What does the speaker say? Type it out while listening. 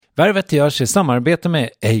Värvet görs i samarbete med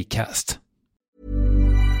Acast.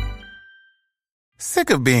 Sick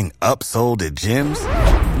of being upsold at gyms?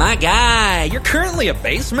 My guy, you're currently a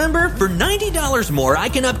base member. For $90 more, I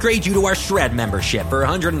can upgrade you to our Shred membership. For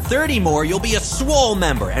 $130 more, you'll be a Swole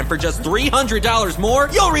member. And for just $300 more,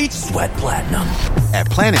 you'll reach Sweat Platinum.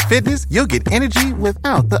 At Planet Fitness, you'll get energy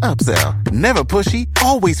without the upsell. Never pushy,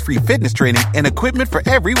 always free fitness training and equipment for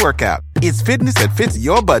every workout. It's fitness that fits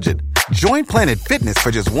your budget. Join Planet Fitness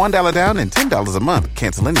for just $1 down and $10 a month.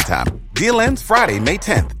 Cancel anytime. Deal ends Friday, May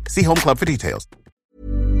 10th. See Home Club for details.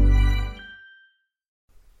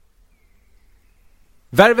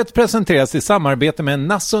 Värvet presenteras i samarbete med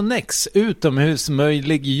Nasonex,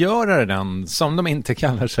 utomhusmöjliggöraren, som de inte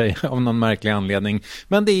kallar sig av någon märklig anledning.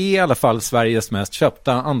 Men det är i alla fall Sveriges mest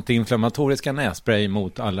köpta antiinflammatoriska nässpray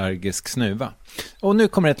mot allergisk snuva. Och nu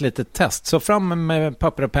kommer ett litet test, så fram med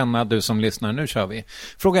papper och penna du som lyssnar, nu kör vi.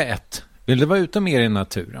 Fråga 1. Vill du vara ute mer i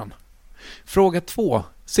naturen? Fråga 2.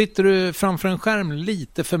 Sitter du framför en skärm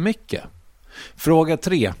lite för mycket? Fråga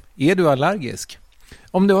 3. Är du allergisk?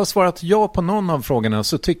 Om du har svarat ja på någon av frågorna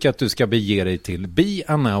så tycker jag att du ska bege dig till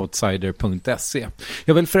beanoutsider.se.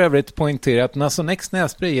 Jag vill för övrigt poängtera att Nasonex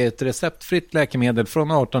nässpray är ett receptfritt läkemedel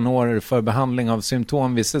från 18 år för behandling av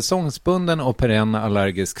symptom vid säsongsbunden och perenn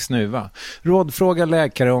allergisk snuva. Rådfråga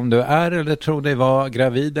läkare om du är eller tror dig vara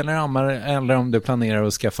gravid eller ammar, eller om du planerar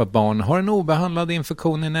att skaffa barn, har en obehandlad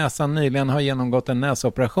infektion i näsan, nyligen har genomgått en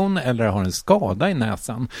näsoperation eller har en skada i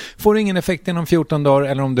näsan. Får ingen effekt inom 14 dagar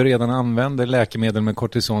eller om du redan använder läkemedel med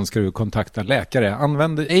kortison ska du kontakta läkare.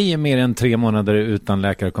 Använd ej mer än 3 månader utan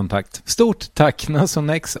läkarkontakt. Stort tack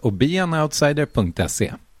Nasonex och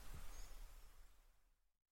beanoutsider.se.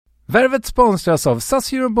 Värvet sponsras av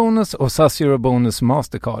SAS Eurobonus och SAS Eurobonus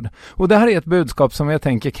Mastercard. Och det här är ett budskap som jag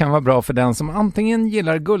tänker kan vara bra för den som antingen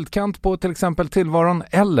gillar guldkant på till exempel tillvaron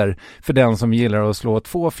eller för den som gillar att slå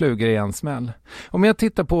 2 flugor i en smäll. Om jag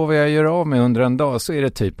tittar på vad jag gör av med under en dag så är det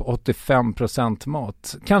typ 85%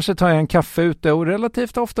 mat. Kanske tar jag en kaffe ute och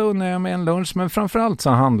relativt ofta unnar jag mig en lunch, men framförallt så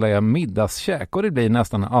handlar jag middagskäk och det blir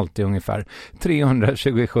nästan alltid ungefär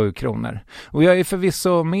 327 kronor. Och jag är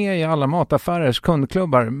förvisso med i alla mataffärers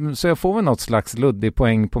kundklubbar så jag får väl något slags luddig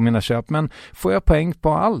poäng på mina köp, men får jag poäng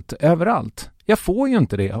på allt, överallt? Jag får ju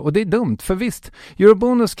inte det och det är dumt, för visst,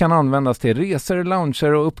 Eurobonus kan användas till resor,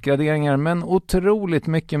 lounger och uppgraderingar, men otroligt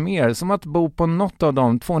mycket mer, som att bo på något av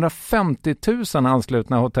de 250 000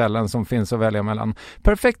 anslutna hotellen som finns att välja mellan.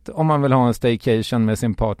 Perfekt om man vill ha en staycation med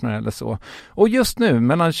sin partner eller så. Och just nu,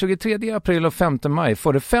 mellan 23 april och 5 maj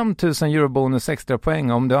får du 5 000 Eurobonus extra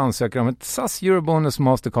poäng om du ansöker om ett SAS Eurobonus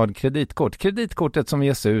Mastercard kreditkort. Kreditkortet som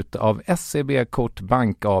ges ut av SEB Kort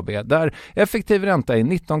Bank AB, där effektiv ränta är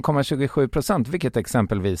 19,27%, vilket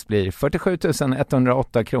exempelvis blir 47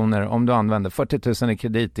 108 kronor om du använder 40 000 i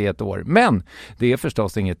kredit i ett år. Men det är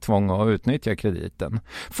förstås inget tvång att utnyttja krediten.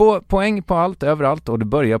 Få poäng på allt, överallt, och du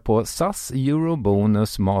börjar på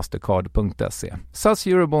saseurobonusmastercard.se.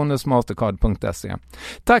 saseurobonusmastercard.se.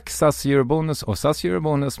 Tack SAS Eurobonus och SAS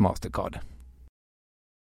Eurobonus Mastercard.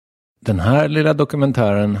 Den här lilla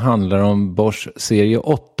dokumentären handlar om Bosch serie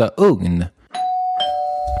 8-ugn.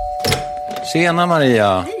 Tjena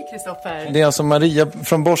Maria! Kristoffer. Det är alltså Maria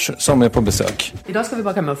från Bosch som är på besök. Idag ska vi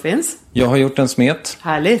baka muffins. Jag har gjort en smet.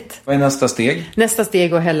 Härligt. Vad är nästa steg? Nästa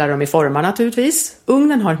steg är att hälla dem i formar naturligtvis.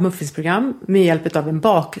 Ugnen har ett muffinsprogram med hjälp av en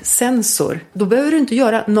baksensor. Då behöver du inte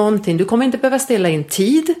göra någonting. Du kommer inte behöva ställa in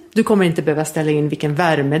tid. Du kommer inte behöva ställa in vilken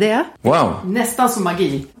värme det är. Wow. Nästan som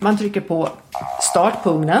magi. Man trycker på start på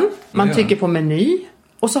ugnen. Man trycker på meny.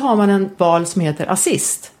 Och så har man en val som heter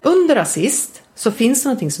assist. Under assist så finns det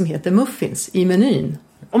någonting som heter muffins i menyn.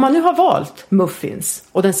 Om man nu har valt muffins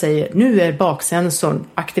och den säger nu är baksensorn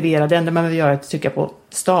aktiverad, det enda man vill göra är att trycka på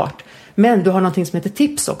start. Men du har någonting som heter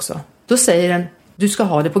tips också. Då säger den du ska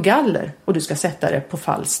ha det på galler och du ska sätta det på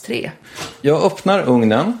fals 3. Jag öppnar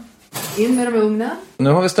ugnen. In med dem i ugnen. Nu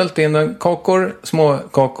har vi ställt in kakor, små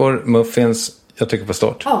kakor, muffins. Jag trycker på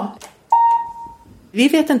start. Ja. Vi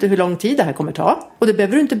vet inte hur lång tid det här kommer ta. Och det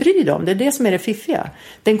behöver du inte bry dig om. Det är det som är det fiffiga.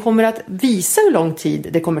 Den kommer att visa hur lång tid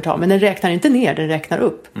det kommer ta. Men den räknar inte ner, den räknar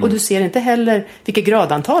upp. Och du ser inte heller vilket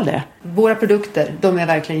gradantal det är. Våra produkter, de är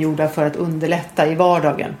verkligen gjorda för att underlätta i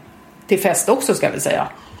vardagen. Till fest också ska vi säga.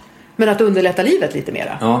 Men att underlätta livet lite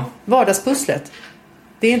mera. Ja. Vardagspusslet.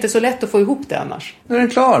 Det är inte så lätt att få ihop det annars. Nu är den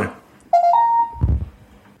klar.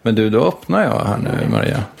 Men du, då öppnar jag här nu,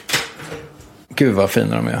 Maria. Gud vad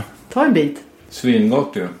fina de är. Ta en bit.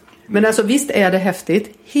 Svingott ju. Men alltså visst är det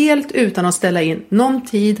häftigt. Helt utan att ställa in någon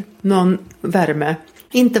tid, någon värme.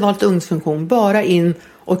 Inte valt ugnsfunktion. Bara in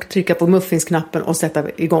och trycka på muffinsknappen och sätta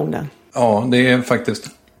igång den. Ja, det är faktiskt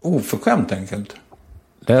oförskämt enkelt.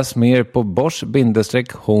 Läs mer på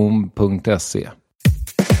bosch-home.se.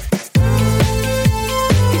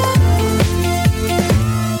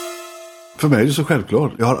 För mig är det så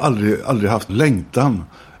självklart. Jag har aldrig haft längtan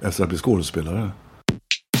efter att bli skådespelare.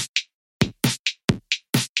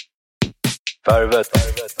 Värvet.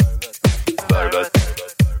 Värvet.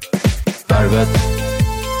 Värvet.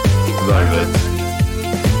 Värvet.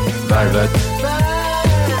 Värvet.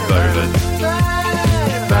 Värvet.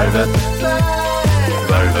 Värvet. Värvet.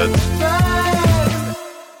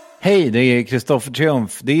 Hej, det är Kristoffer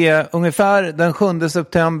Triumf. Det är ungefär den 7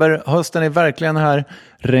 september. Hösten är verkligen här.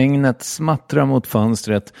 Regnet smattrar mot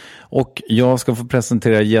fönstret. Och jag ska få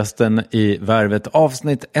presentera gästen i Värvet,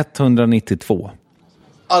 avsnitt 192.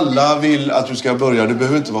 Alla vill att du ska börja. Du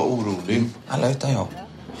behöver inte vara orolig. Alla utan jag.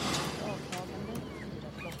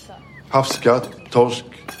 Havskatt, torsk,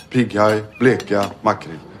 pigghaj, bleka,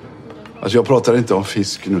 makrill. Alltså jag pratar inte om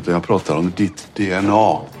fisken utan jag pratar om ditt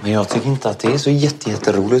DNA. Men jag tycker inte att det är så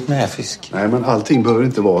jätteroligt med fisk. Nej, men allting behöver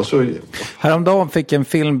inte vara så. Häromdagen fick en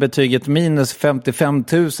film betyget minus 55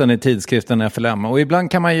 000 i tidskriften FLM. Och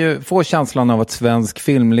ibland kan man ju få känslan av att svensk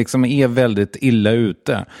film liksom är väldigt illa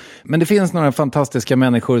ute. Men det finns några fantastiska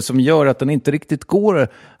människor som gör att den inte riktigt går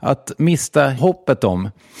att mista hoppet om.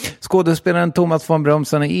 Skådespelaren Thomas von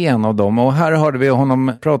Brömsen är en av dem. Och här hörde vi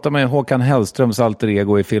honom prata med Håkan Hellströms alter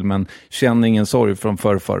ego i filmen Känn ingen sorg från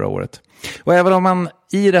förra året. Och även om man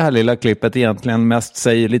i det här lilla klippet egentligen mest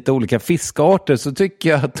säger lite olika fiskarter, så tycker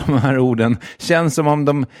jag att de här orden känns som om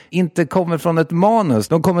de inte kommer från ett manus.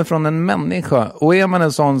 De kommer från en människa. Och är man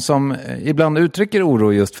en sån som ibland uttrycker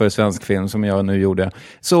oro just för svensk film, som jag nu gjorde,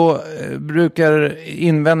 så brukar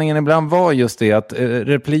invändningen ibland vara just det att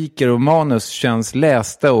repliker och manus känns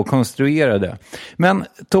lästa och konstruerade. Men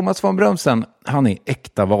Thomas von Brömsen, han är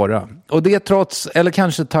äkta vara. Och det trots, eller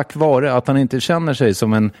kanske tack vare, att han inte känner sig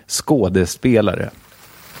som en skådespelare.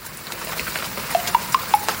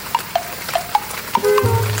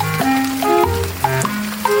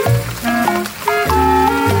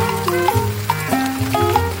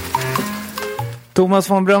 Thomas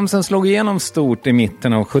von Brömsen slog igenom stort i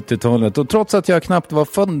mitten av 70-talet, och trots att jag knappt var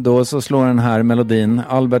född då, så slår den här melodin,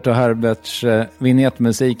 Albert och Herberts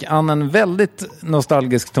vignettmusik, an en väldigt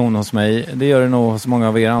nostalgisk ton hos mig. Det gör det nog hos många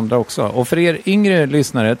av er andra också. Och för er yngre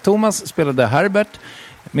lyssnare, Thomas spelade Herbert,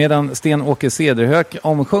 medan Sten-Åke Cederhök,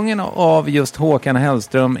 omsjungen av just Håkan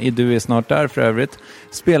Hellström i Du är snart där för övrigt,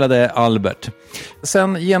 spelade Albert.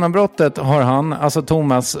 Sen genombrottet har han, alltså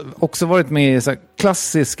Thomas, också varit med i så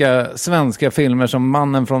klassiska svenska filmer som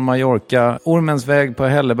Mannen från Mallorca, Ormens väg på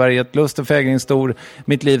Hälleberget, Lust och fägring stor,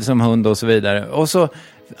 Mitt liv som hund och så vidare. Och så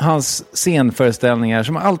hans scenföreställningar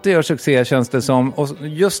som alltid gör succé, känns det som. Och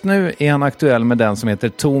just nu är han aktuell med den som heter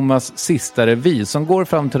Thomas sista revy, som går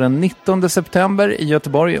fram till den 19 september i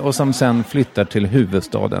Göteborg och som sen flyttar till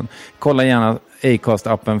huvudstaden. Kolla gärna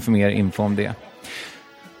Acast-appen för mer info om det.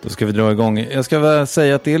 Då ska vi dra igång. Jag ska väl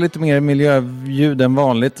säga att det är lite mer miljöljud än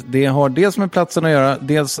vanligt. Det har dels med platsen att göra,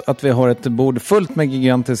 dels att vi har ett bord fullt med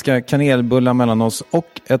gigantiska kanelbullar mellan oss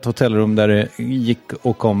och ett hotellrum där det gick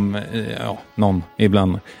och kom någon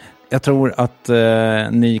ibland. Jag tror att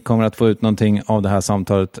ni kommer att få ut någonting av det här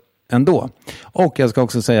samtalet ändå. Och jag ska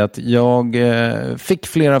också säga att jag fick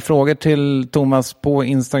flera frågor till Thomas på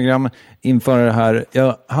Instagram inför det här.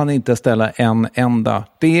 Jag hann inte ställa en enda.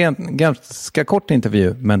 Det är en ganska kort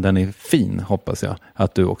intervju, men den är fin, hoppas jag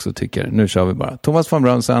att du också tycker. Nu kör vi bara. Thomas von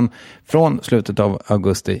Brömsen från slutet av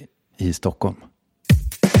augusti i Stockholm.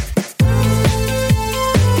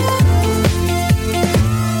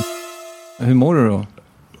 Hur mår du då?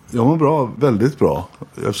 Jag mår bra, väldigt bra.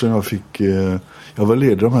 Eftersom jag var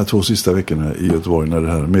ledig de här 2 sista veckorna i Göteborg när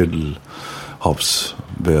det här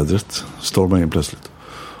medelhavsvädret stormade in plötsligt.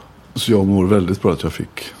 Så jag mår väldigt bra att jag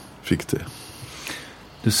fick det.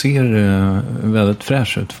 Du ser väldigt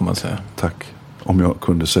fräsch ut, får man säga. Tack. Om jag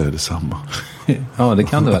kunde säga detsamma. Ja, det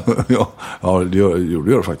kan du väl? ja, det gör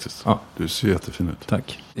du faktiskt. Ja. Du ser jättefin ut.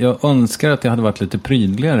 Tack. Jag önskar att jag hade varit lite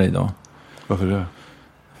prydligare idag. Varför det?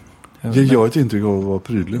 Ger jag ett intryck av att vara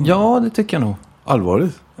prydlig? Ja, det tycker jag nog.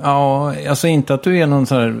 Allvarligt? Ja, alltså inte att du är någon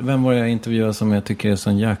så här, vem var jag intervjuar som jag tycker är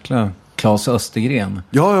sån jäkla Claes Östergren.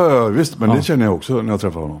 Ja, visst, men det känner jag också när jag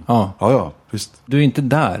träffar honom. Ja, visst. Du är inte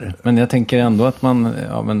där, men jag tänker ändå att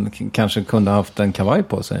man kanske kunde ha haft en kavaj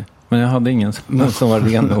på sig. Men jag hade ingen som var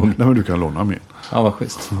ren nog. Nej, men du kan låna min. Ja, vad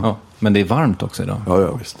schysst. Ja. Men det är varmt också idag.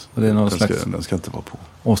 Ja, visst. Och det är någon den ska inte vara på.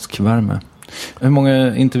 Åskvärme. Hur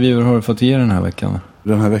många intervjuer har du fått ge den här veckan?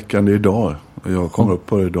 Den här veckan, det är idag. Jag kommer upp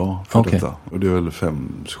på det idag för detta. Och det är väl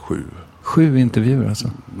 5-7. 7 intervjuer alltså.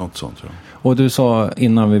 Något sånt, ja. Och du sa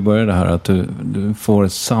innan vi började här att du får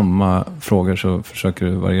samma frågor så försöker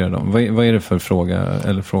du variera dem. Vad är det för fråga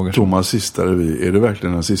eller frågor? Thomas sista revy. Är det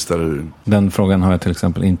verkligen den sista revyn? Den frågan har jag till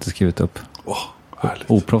exempel inte skrivit upp.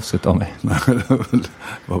 Härligt. Oproffsigt av mig. Nej, det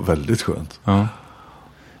var väldigt skönt. Ja.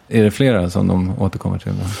 Är det flera som de återkommer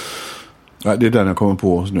till? Då? Nej, det är den jag kommer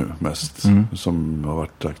på nu mest. Som har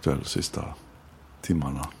varit aktuell de sista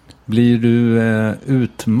timmarna. Blir du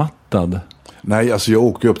utmattad? Nej, alltså jag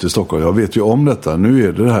åker upp till Stockholm. Jag vet ju om detta. Nu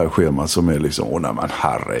är det här schemat som är liksom, nej men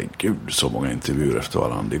herregud, så många intervjuer efter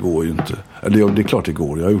varandra. Det går ju inte. Eller det är klart det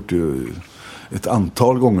går. Jag har gjort det ett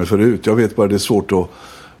antal gånger förut. Jag vet bara det är svårt att,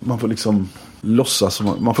 man får liksom låtsas,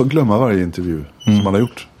 man får glömma varje intervju som man har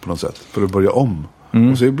gjort på något sätt. För att börja om.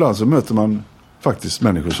 Och så ibland så möter man faktiskt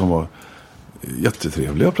människor som var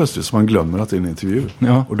jättetrevliga plötsligt. Så man glömmer att det är en intervju.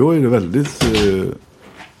 Ja. Och då är det väldigt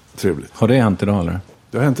trevligt. Har det hänt idag eller?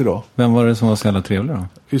 Det har hänt idag. Vem var det som var så jävla trevlig då?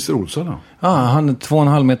 Christer Olsson då. Han är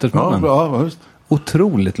 2,5 meters mannen. Ja, just.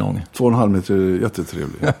 Otroligt lång. 2,5 meter,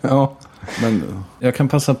 jättetrevlig. Ja. Men jag kan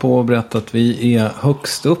passa på att berätta att vi är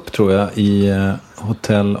högst upp tror jag i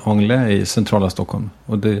Hotel Anglais i centrala Stockholm.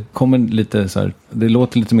 Och det kommer lite så här, det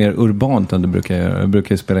låter lite mer urbant än det brukar göra. Jag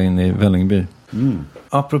brukar spela in i Vällingby.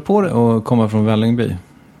 Apropå det att komma från Vällingby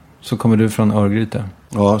så kommer du från Örgryte.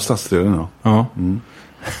 Ja, stadsdelen ja.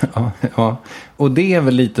 Ja. Ja. Och det är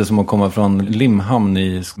väl lite som att komma från Limhamn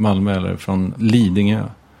i Malmö eller från Lidingö.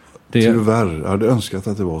 Tyvärr, jag hade önskat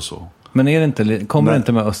att det var så. Men är det inte, kommer det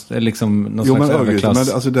inte med öst, liksom någon slags överklass?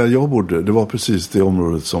 Men alltså där jag bodde, det var precis det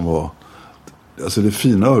området som var, alltså det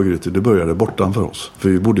fina Örgryte, det började bortanför oss. För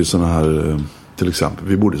vi bodde i såna här, till exempel,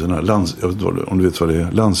 vi bodde i såna här, jag vet inte om du vet vad det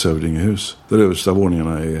är, landshövdingehus. Där översta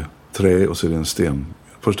våningarna är trä och så är det en sten.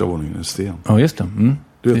 Första våningen är en sten. Ja, just det.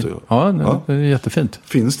 Det vet jag. Ja, det är jättefint.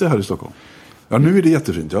 Finns det här i Stockholm? Ja, nu är det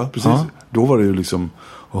jättefint, ja, precis. Ja. Då var det ju liksom...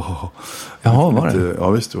 Jaha, var det? Ja,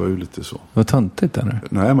 visst, det var ju lite så. Vad töntigt, eller?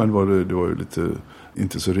 Nej, men det var ju lite...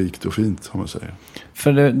 Inte så rikt och fint, om man säger.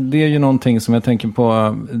 För det är ju någonting som jag tänker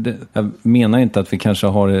på... Jag menar inte att vi kanske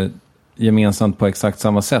har det gemensamt på exakt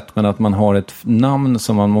samma sätt, men att man har ett namn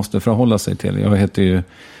som man måste förhålla sig till. Jag heter ju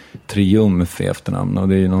Triumf i efternamn, och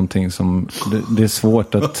det är ju någonting som... Det är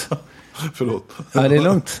svårt att... Förlåt. Nej, det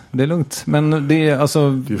är lugnt. Men det är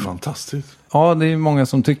alltså... Det är ju fantastiskt. Ja, det är många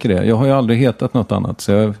som tycker det. Jag har ju aldrig hetat något annat.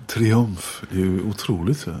 Så Triumf, det är ju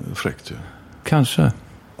otroligt fräckt ju. Kanske.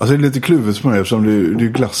 Alltså det är lite kluvet för mig eftersom det är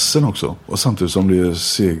glassen också. Och samtidigt som det är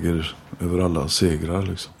seger över alla segrar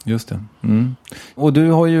liksom. Just det. Och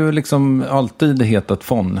du har ju liksom alltid hetat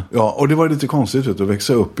Fon. Ja, och det var lite konstigt att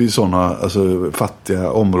växa upp i sådana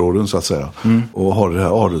fattiga områden så att säga. Och ha det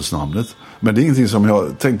här adelsnamnet. Men det är ingenting som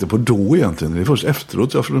jag tänkte på då egentligen. Det är först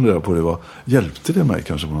efteråt jag funderade på det. Hjälpte det mig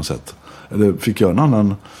kanske på något sätt? Eller fick jag en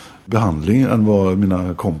annan behandling än vad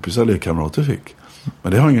mina kompisar, lekkamrater fick?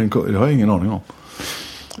 Men det har jag ingen aning om.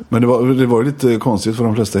 Men det var lite konstigt för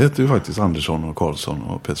de flesta hette ju faktiskt Andersson och Karlsson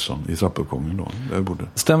och Pettersson i trappuppgången då, där jag bodde.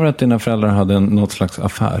 Stämmer att dina föräldrar hade något slags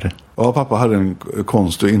affär? Ja, pappa hade en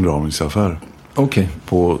konst- och inramningsaffär. Okej.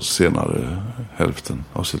 På senare hälften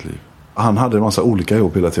av sitt liv. Han hade en massa olika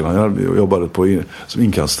jobb hela tiden. Han jobbade som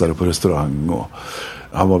inkastare på restaurang och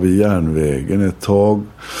han var vid järnvägen ett tag.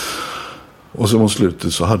 Och så mot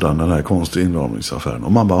slutet så hade han den här konst- och inramningsaffären.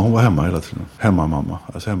 Och mamma, hon var hemma hela tiden. Hemmamamma,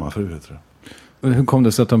 alltså hemmafru heter det. Hur kom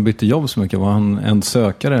det sig att han bytte jobb så mycket? Var han en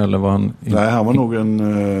sökare eller var han... Nej, han var nog en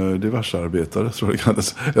diversarbetare tror jag.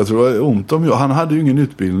 Jag tror det var ont om... Han hade ju ingen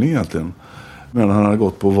utbildning egentligen. Men han hade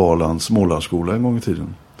gått på Valands målarskola en gång i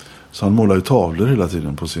tiden. Så han målar ju tavlor hela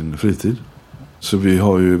tiden på sin fritid. Så vi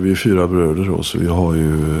är 4 bröder då. Så vi har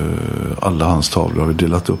ju alla hans tavlor har vi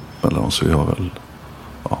delat upp mellan oss. Så vi har väl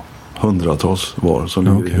hundratals var som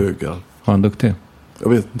ligger i högar. Var han duktig? Jag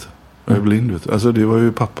vet inte. Jag är blind, vet du. Alltså det var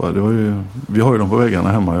ju pappa. Vi har ju dem på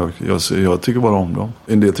väggarna hemma. Jag tycker bara om dem.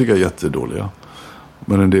 En del tycker jag är jättedåliga.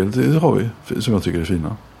 Men en del har vi som jag tycker är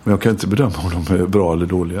fina. Men jag kan inte bedöma om de är bra eller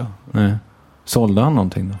dåliga. Nej. Sålde han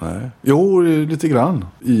någonting då? Nej. Jo, lite grann.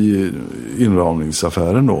 I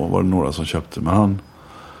inramningsaffären då var det några som köpte. Men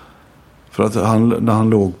för att när han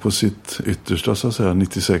låg på sitt yttersta så att säga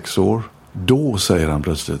 96 år. Då säger han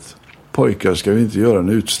plötsligt: pojkar, ska vi inte göra en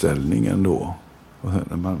utställning ändå?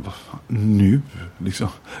 Men vad fan, nu liksom.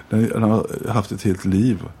 Han har haft ett helt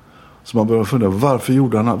liv. Så man börjar fundera,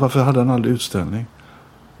 varför hade han aldrig utställning?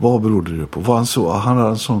 Vad berodde det på? Han hade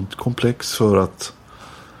en sånt komplex för att...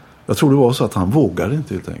 Jag tror det var så att han vågade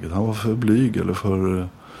inte helt enkelt. Han var för blyg eller för...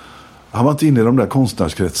 Han var inte inne i de där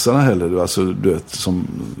konstnärskretsarna heller. Alltså, du vet, som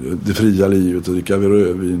det fria livet och dricka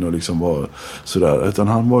rödvin och liksom var sådär. Utan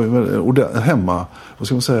han var ju hemma, vad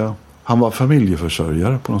ska man säga... Han var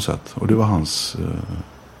familjeförsörjare på något sätt. Och det var hans...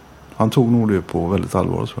 han tog nog det på väldigt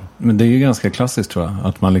allvar, tror jag. Men det är ju ganska klassiskt, tror jag.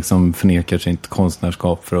 Att man liksom förnekar sitt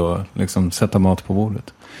konstnärskap för att liksom sätta mat på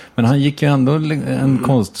bordet. Men han gick ju ändå en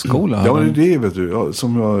konstskola. Ja, men det är vet du,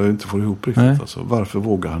 som jag inte får ihop riktigt. Alltså. Varför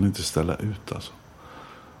vågar han inte ställa ut? Alltså?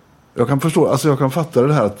 Jag kan förstå, alltså jag kan fatta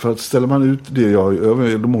det här. Att för att ställer man ut det,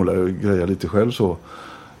 jag målar och grejer lite själv så.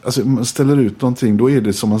 Alltså man ställer ut någonting, då är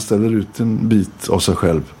det som man ställer ut en bit av sig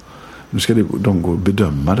själv. Nu ska de gå och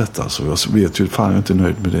bedöma detta. Så jag vet ju, fan jag är inte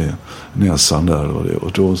nöjd med det. Näsan där och det.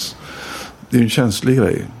 Och då, det är en känslig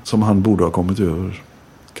grej som han borde ha kommit över.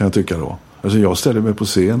 Kan jag tycka då. Alltså jag ställer mig på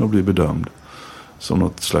scen och blir bedömd. Som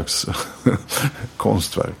något slags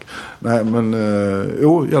konstverk. Nej men,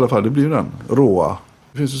 jo i alla fall det blir den. Råa.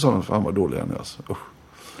 Det finns ju sådana, fan vad dåliga nu alltså.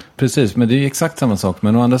 Precis, men det är ju exakt samma sak.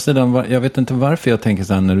 Men å andra sidan, jag vet inte varför jag tänker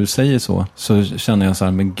så här när du säger så känner jag så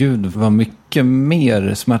här, men gud vad mycket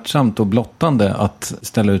mer smärtsamt och blottande att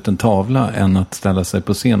ställa ut en tavla än att ställa sig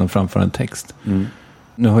på scen och framföra en text. Mm.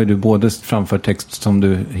 Nu har ju du både framfört text som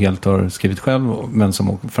du helt har skrivit själv, men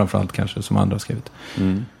som framförallt kanske som andra har skrivit.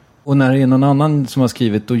 Mm. Och när det är någon annan som har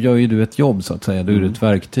skrivit, då gör ju du ett jobb så att säga, du är ett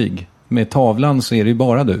verktyg. Med tavlan så är det ju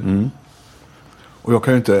bara du. Mm. Och jag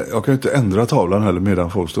kan ju inte ändra tavlan heller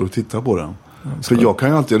medan folk står och tittar på den. För jag kan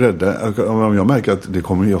ju alltid rädda, om jag märker att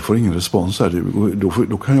jag får ingen respons här,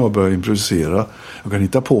 då kan jag börja improvisera. Jag kan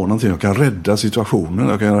hitta på någonting, jag kan rädda situationen,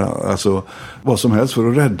 jag kan göra alltså vad som helst för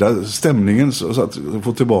att rädda stämningen så att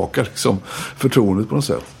få tillbaka liksom förtroendet på något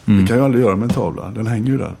sätt. Det kan jag aldrig göra med en tavla, den hänger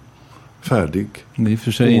ju där. Färdig, det är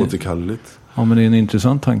för sig oåterkalleligt. Ja, men det är en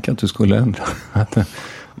intressant tanke att du skulle ändra.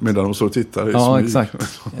 Medan de står och tittar i ja, smyg.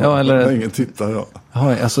 Exakt. Ja, eller... ingen tittar, ja.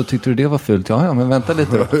 Ja, alltså tyckte du det var fult? Ja, men vänta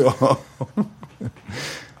lite då. Ja.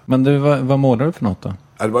 Men du, vad målar du för något då?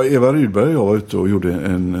 Det var Eva Rydberg och jag var ute och gjorde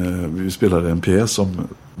vi spelade en pjäs som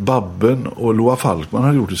Babben och Loa Falkman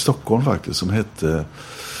hade gjort i Stockholm faktiskt, som hette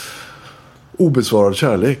Obesvarad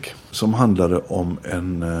kärlek, som handlade om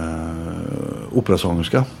en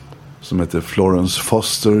operasångerska som hette Florence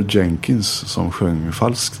Foster Jenkins som sjöng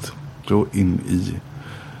falskt då in i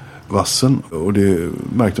vassen, och det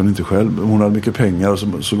märkte hon inte själv. Hon hade mycket pengar och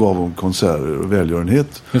så gav hon konserter och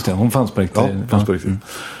välgörenhet. Just det, hon fanns på riktigt. Ja, fanns på riktigt. Mm.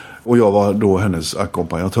 Och jag var då hennes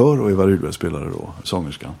ackompanjatör och Eva Rydberg spelade då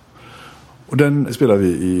sångerskan. Och den spelade vi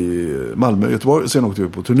i Malmö och Göteborg. Sen åkte vi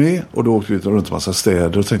på turné och då åkte vi runt en massa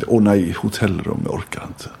städer och tänkte, nej, hotellrum, jag orkar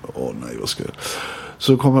inte. Nej, vad ska jag...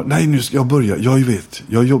 Så kommer jag börjar,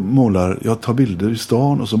 jag målar, jag tar bilder i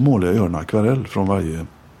stan och så målar jag, gör en akvarell från varje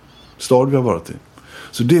stad vi har varit i.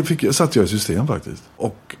 Så det satte jag i system faktiskt.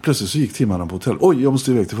 Och plötsligt så gick timmarna på hotell. Oj, jag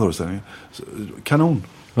måste iväg till föreställningen. Kanon.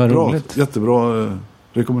 Vad bra, roligt. Jättebra,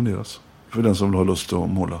 rekommenderas. För den som vill ha lust att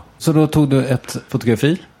måla. Så då tog du ett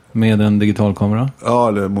fotografi med en digital kamera? Ja,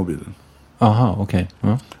 eller mobilen. Aha, okej.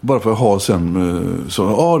 Ja. Bara för att ha sen, det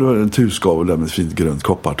var en turskavel där med ett fint grönt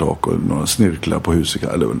koppartak och några snirklar på huset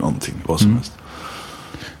eller någonting, vad som helst.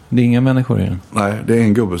 Det är inga människor i den? Nej, det är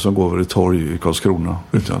en gubbe som går över ett torg i Karlskrona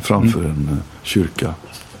framför en kyrka.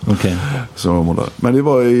 Okej. Men det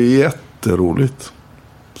var jätteroligt.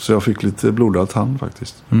 Så jag fick lite blodad hand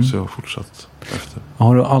faktiskt. Så jag har fortsatt efter.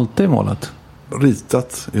 Har du alltid målat?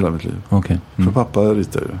 Ritat hela mitt liv. Okay. För pappa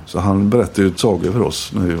ritar ju. Så han berättade ju sagor för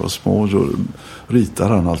oss när vi var små. Så ritar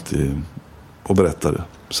han alltid och berättade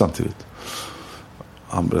samtidigt.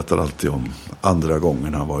 Han berättade alltid om andra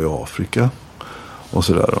gången han var i Afrika. Och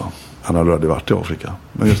sådär då. Han hade aldrig varit i Afrika.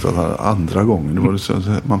 Men just att han andra gången, det var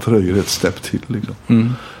liksom, man förhöjer ett stepp till liksom.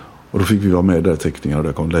 Och då fick vi vara med där teckningar och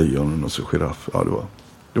där kom lejon och så giraff. Ja,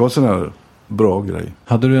 det var en sån här bra grej.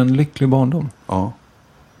 Hade du en lycklig barndom? Ja.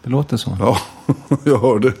 Det låter så. Ja, jag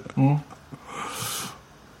hörde.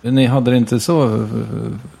 Ni hade det inte så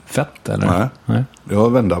fett eller? Nej.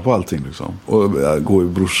 Jag vände på allting liksom. Och gå i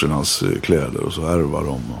brorsornas kläder och så ärva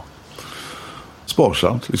dem. Och...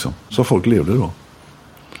 sparsamt liksom. Så folk levde då.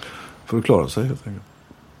 För att klara sig helt enkelt.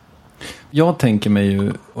 Jag tänker mig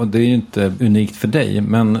ju, och det är ju inte unikt för dig,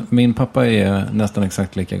 men min pappa är nästan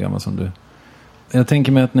exakt lika gammal som du. Jag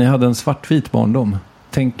tänker mig att ni hade en svartvit barndom.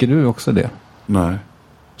 Tänker du också det? Nej.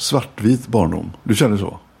 Svartvit barndom. Du känner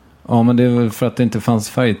så? Ja, men det är väl för att det inte fanns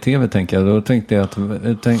färg-tv, tänker jag. Då tänkte jag att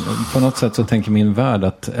på något sätt så tänker min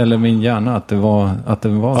värld eller min hjärna att det var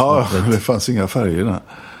svartvit. Ja, det fanns inga färger där.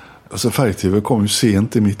 Alltså färg-tv kom ju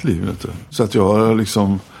sent i mitt liv, vet du. Så att jag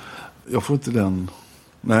får inte den...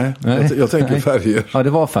 Nej. Jag tänker färger. Ja, det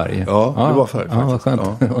var färg. Ja, det var färg. Ja, vad skönt.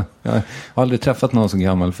 Ja. Jag har aldrig träffat någon så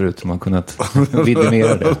gammal förut som har kunnat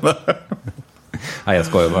vidimera det. Nej, jag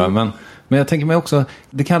skojar bara. Men jag tänker mig också,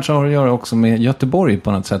 det kanske har att göra också med Göteborg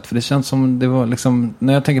på något sätt. För det känns som det var liksom,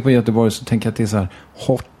 när jag tänker på Göteborg så tänker jag att det är så här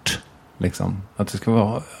hårt liksom. Att det ska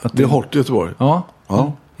vara... Att Det är hårt i Göteborg. Ja.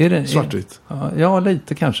 Ja. Är det, Svartvitt. Ja,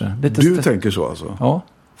 lite kanske. Lite Du tänker så alltså? Ja.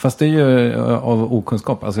 Fast det är ju av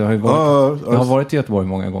okunskap. Alltså jag har ju varit, jag har varit i Göteborg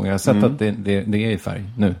många gånger. Jag har sett att det är i färg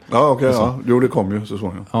nu. Ja, okej. Ja. Jo, det kom ju så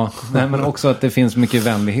småningom. Ja, nej, men också att det finns mycket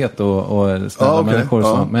vänlighet och snälla människor.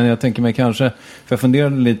 Ja. Men jag tänker mig kanske, för jag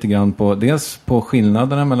funderade lite grann på, dels på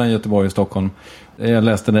skillnaderna mellan Göteborg och Stockholm. Jag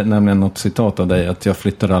läste nämligen något citat av dig, att jag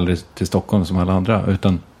flyttade aldrig till Stockholm som alla andra,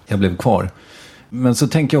 utan jag blev kvar. Men så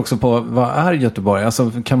tänker jag också på, vad är Göteborg?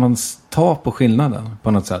 Alltså kan man ta på skillnaden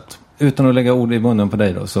på något sätt? Utan att lägga ord i munnen på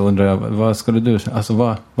dig då, så undrar jag, vad skulle du, alltså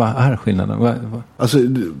vad är skillnaden? Alltså,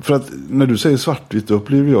 för att när du säger svartvitt, då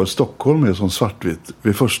upplever jag Stockholm är som svartvitt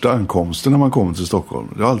vid första ankomsten när man kommer till Stockholm.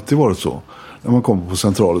 Det har alltid varit så. När man kommer på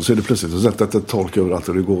centralen så är det plötsligt att det tolk överallt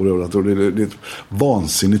och det går överallt och det är ett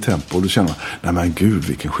vansinnigt tempo och du känner, nej men gud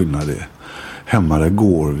vilken skillnad det är. Hemma där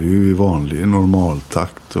går vi ju i vanlig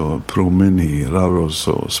normaltakt och promenerar och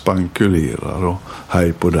så spankulerar och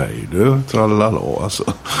hej på dig du, tralala, alltså.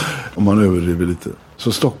 Om man överdriver lite.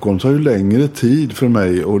 Så Stockholm tar ju längre tid för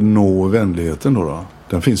mig att nå vänligheten då.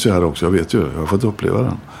 Den finns ju här också, jag vet ju, jag har fått uppleva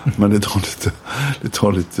den. Men det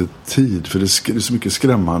tar lite tid för det är så mycket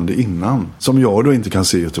skrämmande innan. Som jag då inte kan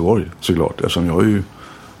se i Göteborg såklart, eftersom jag är ju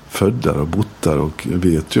född där och bott där och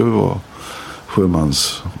vet ju vad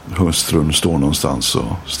sjömanshustrun står någonstans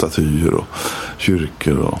och statyer och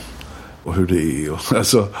kyrkor och hur det är. Och,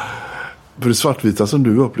 alltså, för det svartvita som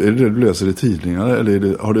du upplever, är det du läser i tidningar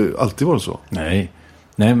eller har det alltid varit så? Nej,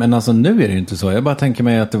 men alltså nu är det ju inte så. Jag bara tänker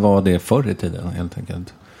mig att det var det förr i tiden helt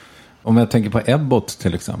enkelt. Om jag tänker på Ebbot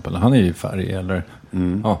till exempel, han är ju i färg eller...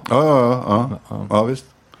 Mm. Ja, visst.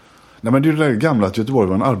 Nej, men det är ju det där gamla att Göteborg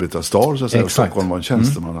var en arbetarstad så att säga, och Stockholm var en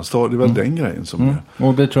tjänstemannastad. Det är väl den grejen som är...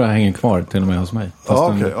 Och det tror jag hänger kvar till och med hos mig.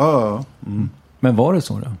 Ja, okej. Men var det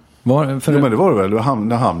så då? Men det var det väl.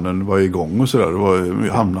 När hamnen var igång och sådär. Det var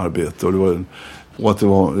hamnarbete och att det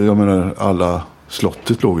var, jag menar, alla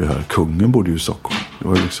slottet låg ju här. Kungen bodde ju i Stockholm. Det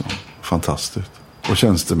var ju liksom fantastiskt. Och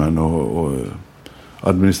tjänstemän och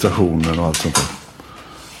administrationen och allt sånt där.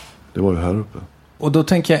 Det var ju här uppe. Och då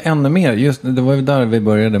tänker jag ännu mer, just det var ju där vi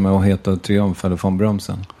började med att heta Triumf eller von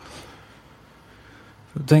Brömsen.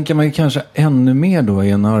 Då tänker man ju kanske ännu mer då i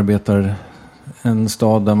en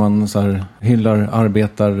stad där man så här hyllar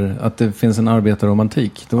att det finns en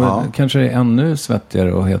arbetarromantik. Då kanske det är ännu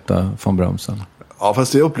svettigare att heta von Brömsen. Ja,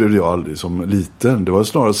 fast det upplevde jag aldrig som liten. Det var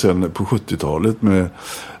snarare sen på 70-talet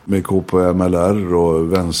med KPMLR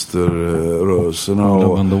och vänsterrörelserna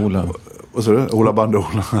och så det, Ola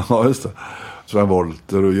Bandola, ja just det. Sven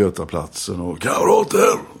Wollter och Götaplatsen och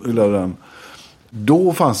kamrater.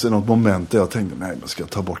 Då fanns det något moment där jag tänkte, nej men ska jag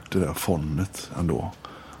ta bort det där fondet ändå.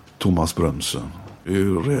 Thomas Brömsen. Det är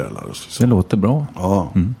ju rejälare. Det låter bra.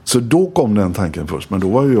 Ja. Mm. Så då kom den tanken först. Men då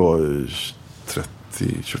var ju jag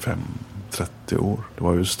 30 år. Det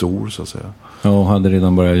var ju stor så att säga. Ja, och hade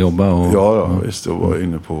redan börjat jobba. Ja, visst. Jag var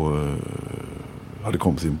inne på... hade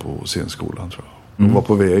kommit in på scenskolan tror jag. Jag var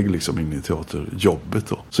på väg liksom in i teaterjobbet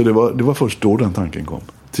då. Så det var först då den tanken kom.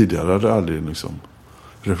 Tidigare hade jag aldrig liksom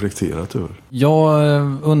reflekterat över. Jag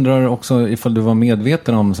undrar också ifall du var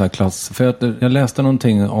medveten om så här klass. För jag läste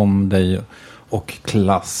någonting om dig och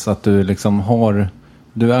klass. Att du liksom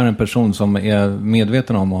du är en person som är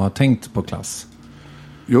medveten om och har tänkt på klass.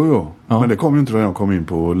 Jo. Ja. Men det kom ju inte när jag kom in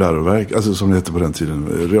på läroverk. Alltså som det hette på den tiden.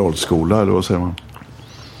 Realskola eller vad säger man?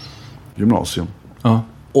 Gymnasium. Ja.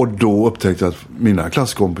 Och då upptäckte jag att mina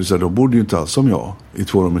klasskompisar, de bodde ju inte alls som jag i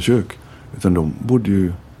 2 rum och kök. Utan de bodde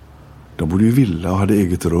ju villa och hade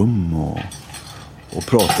eget rum och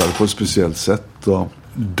pratade på ett speciellt sätt. Och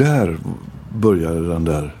där började den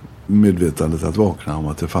där medvetandet att vakna om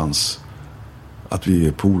att det fanns, att vi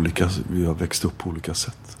har växt upp på olika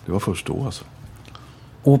sätt. Det var först då alltså.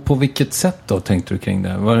 Och på vilket sätt då tänkte du kring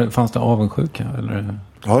det? Fanns det avundsjuka eller...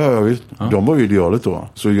 Ja, visst. Ja. De var ju idealet då.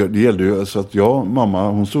 Så det gällde ju så att mamma,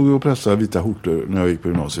 hon stod och pressade vita skjortor när jag gick på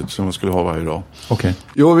gymnasiet som jag skulle ha varje dag. Okej.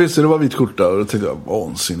 Jo, visst, det var vit skjorta och då tänkte jag,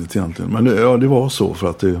 vansinnigt egentligen. Men det var så för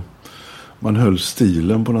att man höll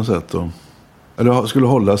stilen på något sätt. Eller skulle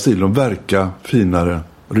hålla stilen och verka finare,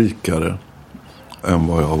 rikare än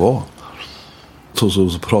vad jag var. Så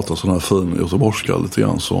pratar sådana här fin göteborgska lite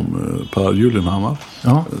grann som Per Gyllenhammar.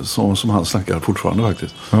 Ja. Som han snackar fortfarande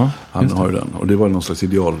faktiskt. Ja, han har ju den. Och det var någon slags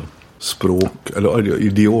idealspråk, eller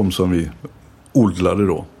idiom som vi odlade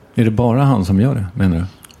då. Är det bara han som gör det, menar du?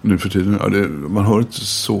 Nu för tiden, man hör inte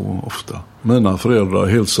så ofta. Mina föräldrar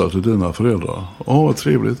hälsar till dina föräldrar. Vad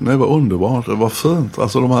trevligt, nej vad underbart, det var fint.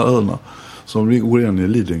 Alltså de här öarna som vi går igen i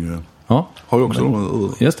Lidingö. Ja, har ju också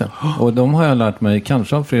de. Just det. Och de har jag lärt mig,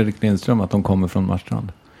 kanske av Fredrik Lindström, att de kommer från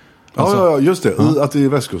Marstrand. Alltså, ja, just det. Att det är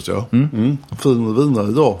västkust, ja. Fin vinare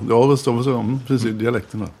idag. Ja, precis,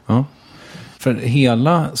 dialekten där. Ja. För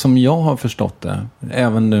hela, som jag har förstått det,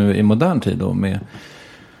 även nu i modern tid då, med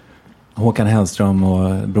Håkan Hellström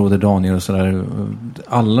och Broder Daniel och sådär.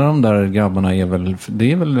 Alla de där grabbarna är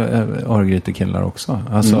väl Örgryte-killar också.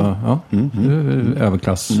 Alltså,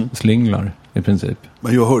 överklass-slinglar i princip.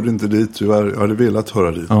 Men jag hörde inte dit, tyvärr. Jag hade velat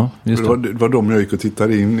höra dit. Ja, just det. Det var de jag gick och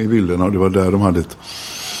tittade in i bilderna, och det var där de hade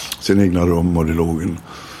sin egna rum, och det låg en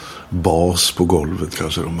bas på golvet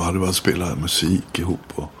kanske. De hade bara spelat musik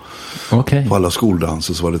ihop. Och på alla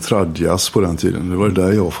skoldanser så var det tradjazz på den tiden. Det var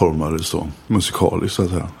där jag formades då, musikaliskt så att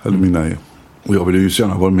säga. Eller och jag ville ju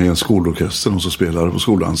gärna vara med i en skolorkester, de som spelade på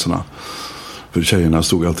skoldanserna. För tjejerna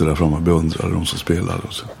stod alltid där framme och beundrade de som spelade.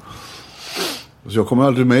 Och så jag kom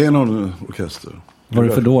aldrig med i någon orkester. Var du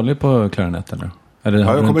för dålig på klarinett eller?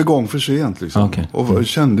 Ja, jag kom igång för sent liksom. Okay. Och jag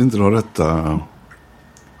kände inte de rätta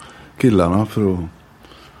killarna för att...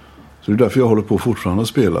 Så det är därför jag håller på fortfarande att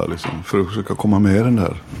spela liksom, för att försöka komma med i den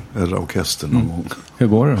där orkestern någon gång. Hur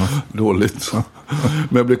går det då? Dåligt.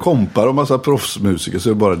 Men jag blir kompar och massa proffsmusiker, så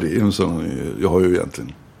är det bara det. Jag har ju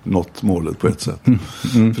egentligen nått målet på ett sätt.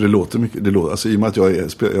 För det låter mycket. Alltså, i och med att jag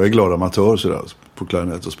är glad amatör så där, på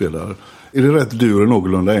klarinett och spelar. Är det rätt dur och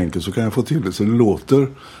någorlunda enkelt så kan jag få till det så det låter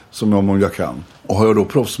som om jag kan. Och har jag då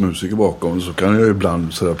proffsmusiker bakom så kan jag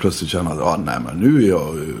ibland så där plötsligt känna att nej, men nu är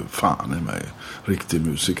jag fan i mig riktig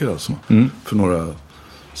musiker alltså. För några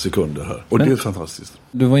sekunder här. Och det är fantastiskt.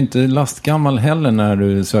 Du var inte lastgammal heller när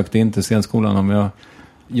du sökte in till scenskolan. Om jag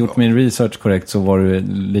gjort min research korrekt så var du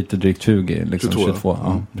lite drygt 20, liksom 22.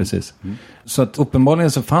 Ja, precis. Så att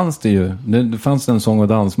uppenbarligen så fanns det fanns en sång- och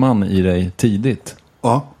dansman i dig tidigt.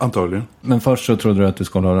 Ja, antagligen. Men först så trodde du att du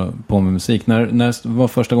skulle hålla på med musik. När var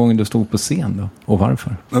första gången du stod på scen då? Och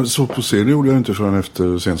varför? Så på scen gjorde jag inte förrän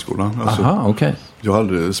efter scenskolan. Alltså, aha, okej. Jag hade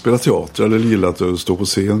aldrig spelat teater eller gillat att stå på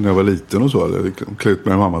scen när jag var liten och så. Eller klätt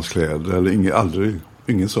med mammas kläder eller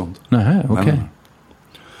inget sånt. Nej, okej.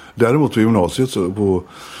 Däremot på gymnasiet så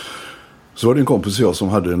var det en kompis och jag som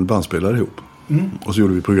hade en bandspelare ihop. Och så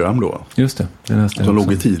gjorde vi program då. Just det. Som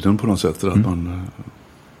låg i tiden på något sätt. Att man...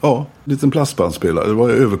 Ja, liten plastbandspelare. Det var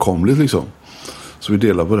överkomligt liksom. Så vi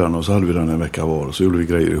delade på den och så hade vi den en vecka var. Och så gjorde vi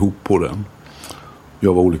grejer ihop på den.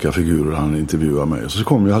 Jag var olika figurer, han intervjuade mig. Så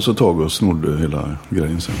kom jag alltså tag och snodde hela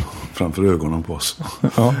grejen sen. Framför ögonen på oss.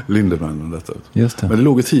 Ja. Lindemännen detta. Just det. Men det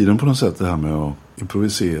låg i tiden på något sätt det här med att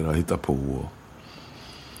improvisera, hitta på.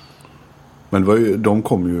 Men det var ju, de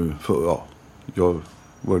kom ju för, jag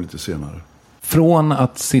var lite senare. Från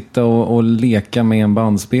att sitta och leka med en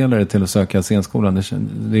bandspelare till att söka scenskolan,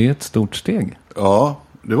 det är ett stort steg. Ja,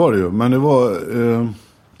 det var det ju. Men det var...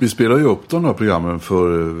 vi spelade ju upp de här programmen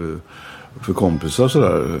för kompisar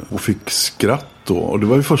sådär, och fick skratt då. Och det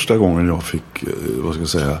var ju första gången jag fick,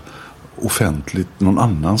 offentligt någon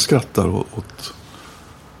annan skrattar åt...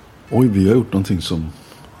 Oj, vi har gjort någonting som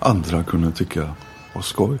andra kunde tycka var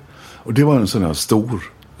skoj. Och det var en sån här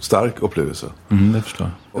stark upplevelse. Det förstår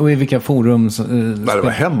jag. Och i vilka forum? Det var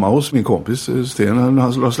hemma hos min kompis Sten. Han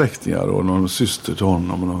har släktingar och någon syster till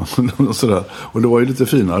honom och sådär. Och det var ju lite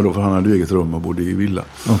finare då, för han hade eget rum och bodde i villa.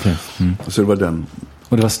 Okej. Så det var den.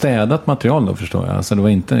 Och det var städat material då, förstår jag. Alltså det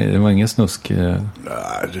var ingen snusk. Nej,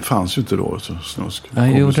 det fanns ju inte då så snusk.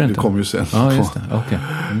 Nej, det kom ju sen. Ja, just det. Okay.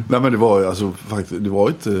 Nej, men det var alltså faktiskt, det var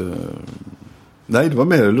inte... Nej, det var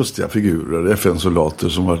mer lustiga figurer. FN-soldater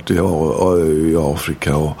som varit i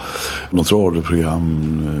Afrika och något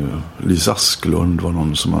radioprogram. Lisa Asklund var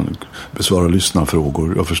någon som man besvarar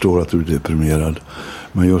lyssnarfrågor. Jag förstår att du är deprimerad.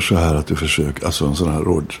 Men gör så här att du försöker. Alltså en sån här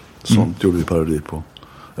råd. Sånt gjorde vi parodi på.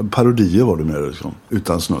 Parodier var det mer liksom,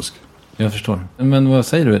 utan snusk. Jag förstår. Men vad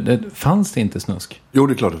säger du? Fanns det inte snusk? Jo,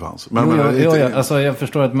 det är klart det fanns. Men, alltså, jag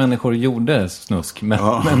förstår att människor gjorde snusk.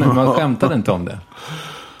 Men man skämtade inte om det.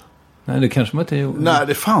 Nej, det kanske man inte gjorde. Nej,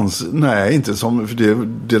 det fanns. Nej, inte som... För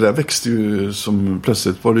det där växte ju som...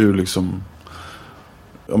 Plötsligt var det ju liksom...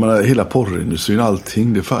 Jag menar, hela porrindustrin,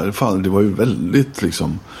 allting. Det var ju väldigt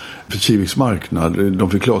liksom... För Kiviks marknad, de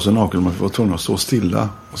fick klasa naken. Man var tvungna att stå stilla.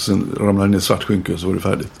 Och sen ramlade ner svart skynke och så var det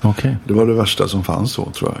färdigt. Okay. Det var det värsta som fanns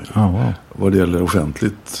så, tror jag. Oh, wow. Vad det gäller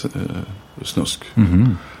offentligt snusk.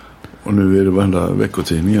 Mm-hmm. Och nu är det varenda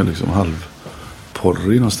veckotidningar liksom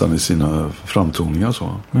porrig nästan i sina framtoningar så.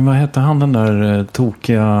 Men vad hette han den där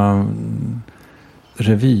tokiga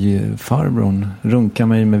revyfarbrorn? Runka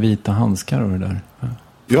mig med vita handskar och det där.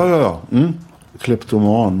 Ja.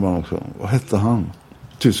 Kleptoman var också. Vad hette han?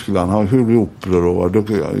 Tyskland. Han höll operor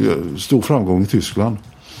och stor framgång i Tyskland.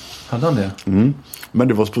 Hade han det? Men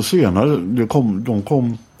det var på senare. De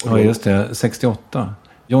kom... Ja, just det. 68.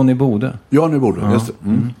 Johnny Bode. Johnny Bode, just det.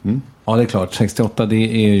 Ja, det är klart. 68, det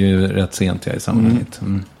är ju rätt sent i sammanhanget.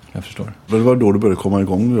 Jag förstår. Det var då det började komma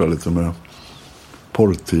igång lite med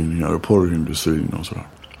porrtidningar och porrindustrin och sådär.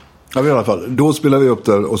 Ja, i alla fall. Då spelade vi upp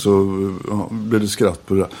där och så blev det skratt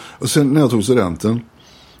på det där. Och sen när jag tog studenten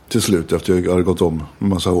till slut efter jag hade gått om en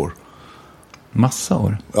massa år. Massa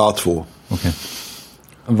år? Ja, 2. Okej.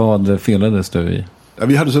 Vad felades du i? Ja,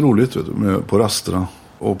 vi hade så roligt på rasterna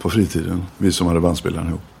och på fritiden. Vi som hade bandspelaren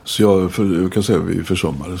ihop. Så jag kan säga att vi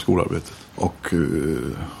försummade skolarbetet. Och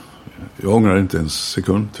jag ångrar inte en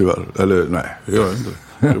sekund tyvärr. Eller nej, jag gör inte.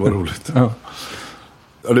 Det var roligt. Ja,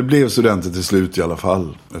 det blev studenter till slut i alla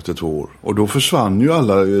fall efter 2 år. Och då försvann ju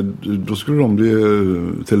alla, då skulle de bli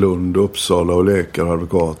till Lund och Uppsala och läkare och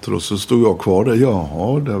advokater. Och så stod jag kvar där.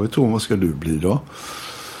 Jaha, där vet du, vad ska du bli då?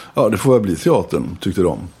 Ja, det får väl bli teatern, tyckte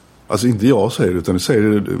de. Alltså inte jag säger det, utan det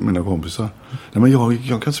säger mina kompisar. Nej, men jag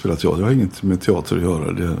kan inte spela teater, jag har inget med teater att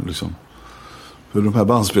göra. Det, liksom. För de här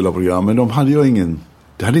bandspelarprogrammen, det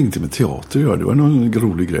hade inget med teater att göra. Det var någon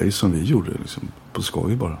rolig grej som vi gjorde liksom, på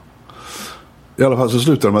skoj bara. I alla fall så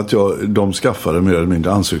slutade det med att de skaffade mer eller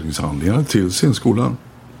mindre ansökningshandlingar till scenskolan.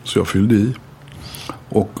 Så jag fyllde i.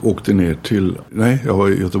 Och åkte ner till... Nej, jag var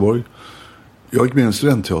i Göteborg. Jag gick med i en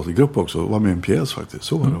studentteatergrupp också. Och var med i en pjäs faktiskt.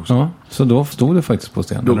 Så var det också. Ja, så då stod du faktiskt på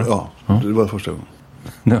scenen? Ja, det var första gången.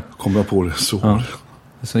 Ja. Kom jag på det så. Ja.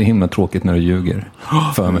 Det är så himla tråkigt när du ljuger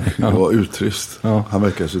för mig. Ja. Det var utrist. Ja. Han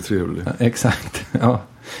verkar så trevlig. Ja, exakt. Ja,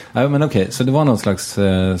 men okej. Så det var någon slags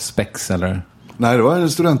spex eller... Nej, det var en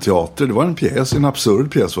studentteater. Det var en pjäs, en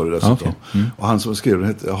absurd pjäs var det dessutom. Okay. Och han som skrev den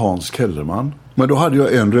hette Hans Kellerman. Men då hade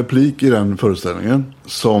jag en replik i den föreställningen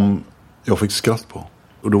som jag fick skratt på.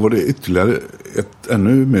 Och då var det ytterligare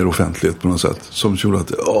ännu mer offentlighet på något sätt. Som gjorde att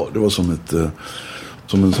det var som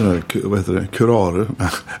en sån här, vad heter det, kurare.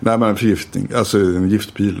 Nej, men en förgiftning. Alltså en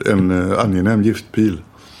giftpil, en angenäm giftpil.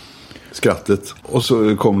 Skrattet. Och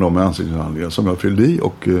så kom de med ansiktshandlingar som jag fyllde i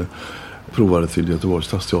och provade till Göteborgs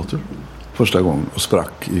stadsteater. Första gången och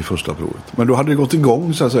sprack i första provet. Men då hade det gått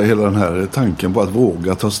igång så att säga, hela den här tanken på att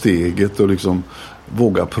våga ta steget och liksom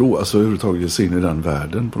våga prova, alltså överhuvudtaget ge sig in i den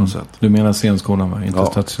världen på något sätt. Du menar scenskolan, va? Inte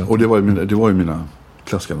stadsteater? Och det var ju mina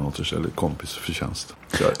klasskamraters eller kompis förtjänst.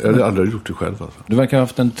 Jag hade aldrig gjort det själv. Alltså. Du verkar ha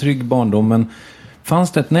haft en trygg barndom, men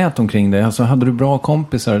fanns det ett nät omkring dig? Alltså, hade du bra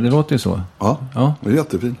kompisar? Det låter ju så. Ja. Det är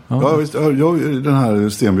jättefint. Ja, visst, den här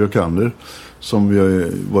Sten Björkander som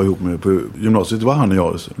vi var ihop med på gymnasiet, det var han och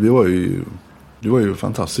jag. Det var ju en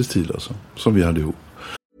fantastisk tid alltså, som vi hade ihop.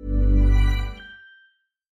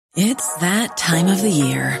 It's that time of the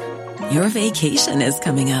year. Your vacation is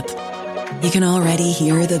coming up. You can already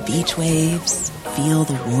hear the beach waves, feel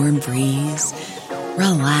the warm breeze,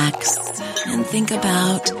 relax and think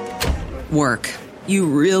about work. You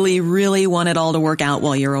really, really want it all to work out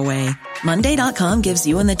while you're away. Monday.com gives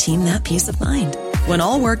you and the team that peace of mind. When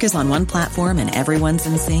all work is on one platform and everyone's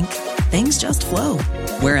in sync, things just flow.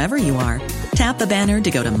 Wherever you are, tap the banner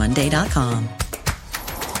to go to Monday.com.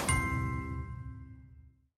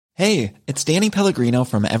 Hey, it's Danny Pellegrino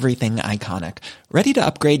from Everything Iconic. Ready to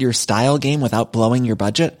upgrade your style game without blowing your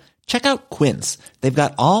budget? Check out Quince. They've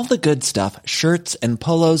got all the good stuff, shirts and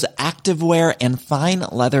polos, activewear, and fine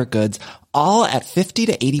leather goods, all at 50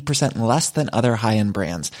 to 80% less than other high-end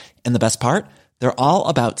brands. And the best part? They're all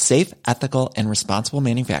about safe, ethical, and responsible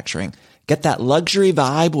manufacturing. Get that luxury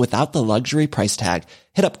vibe without the luxury price tag.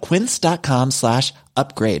 Hit up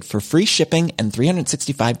quince.com/upgrade for free shipping and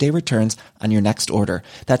 365-day returns on your next order.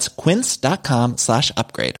 That's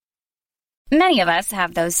quince.com/upgrade. Many of us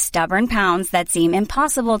have those stubborn pounds that seem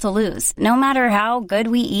impossible to lose, no matter how good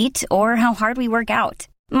we eat or how hard we work out.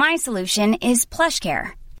 My solution is PlushCare.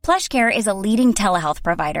 PlushCare is a leading telehealth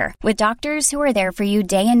provider with doctors who are there for you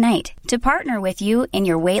day and night to partner with you in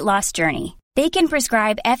your weight loss journey. They can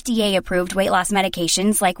prescribe FDA-approved weight loss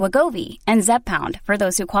medications like Wegovy and Zepbound for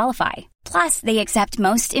those who qualify. Plus, they accept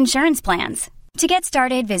most insurance plans. To get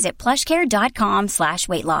started, visit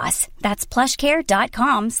plushcare.com/weightloss. That's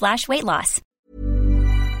plushcare.com/weightloss.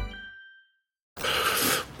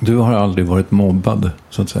 Du har aldrig varit mobbad,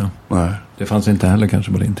 så att säga. Nej. Det fanns inte heller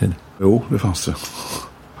kanske på din tid. Jo, det fanns det.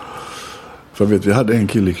 För vi hade en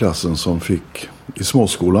kille i klassen som fick, i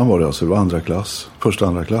småskolan var det alltså, det var första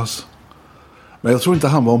andra klass. Men jag tror inte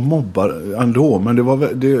han var mobbad ändå, men det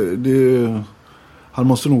var han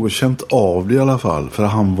måste nog ha känt av det i alla fall, för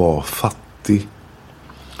han var fattig.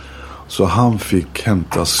 Så han fick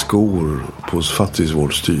hämta skor på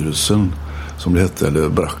fattigvårdsstyrelsen, som det hette, eller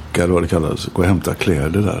bracka eller vad det kallades, och hämta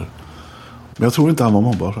kläder där. Men jag tror inte han var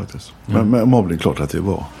mobbad faktiskt. Men mobbning, klart att det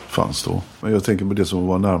fanns då. Men jag tänker på det som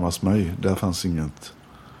var närmast mig. Där fanns ingen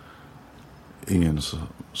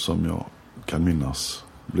som jag kan minnas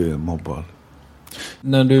blev mobbad.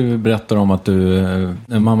 När du berättar om att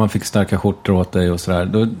mamma fick starka skjortor åt dig och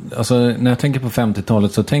sådär. Alltså, när jag tänker på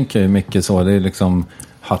 50-talet så tänker jag ju mycket så. Det är liksom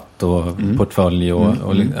hatt och portfölj och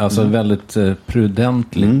alltså väldigt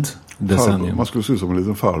prudentligt decennium. Man skulle se ut som en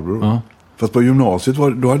liten farbror. Ja. Fast på gymnasiet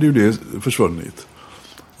då hade ju det försvunnit.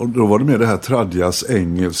 Och då var det med det här tradjas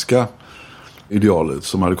engelska idealet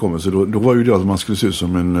som hade kommit. Så då var ju det att man skulle se ut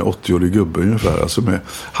som en 80-årig gubbe ungefär. Alltså med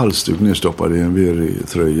halsduk nedstoppad i en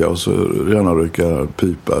VR-tröja och så gärna röka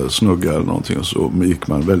pipa, snugga eller någonting. Och så gick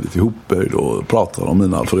man väldigt ihopböjd och pratade om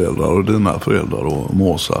mina föräldrar och dina föräldrar och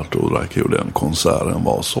Mozart och Reiki, och den konserten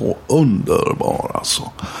var så underbar alltså.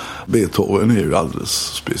 Beethoven är ju alldeles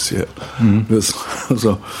speciell.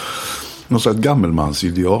 Alltså, något slags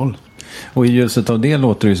gammelmansideal. Och i ljuset av det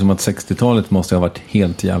låter det ju som att 60-talet måste ha varit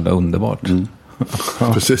helt jävla underbart.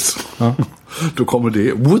 Precis. Ja. Då kommer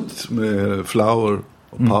det Wood med Flower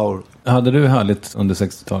och Power. Hade du härligt under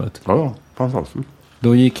 60-talet? Ja, fantastiskt.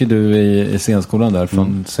 Då gick ju du i scenskolan där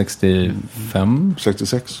från 65?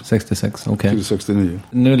 66. 66, okej. Till 69.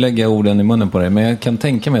 Nu lägger jag orden i munnen på dig, men jag kan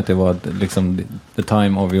tänka mig att det var liksom the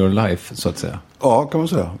time of your life, så att säga. Ja, kan man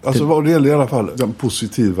säga. Alltså vad det gäller i alla fall den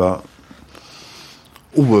positiva,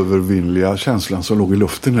 oövervinnliga känslan som låg i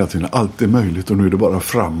luften hela tiden. Allt är möjligt och nu är det bara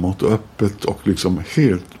framåt och öppet och liksom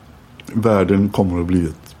helt, världen kommer att bli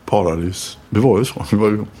ett paradis. Det var ju så. Det var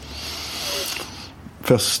ju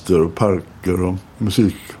fester och parker och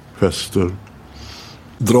musikfester.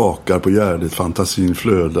 Drakar på Gärdet, fantasin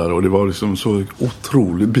flödar och det var liksom så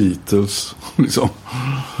otroligt Beatles liksom.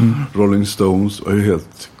 Rolling Stones var ju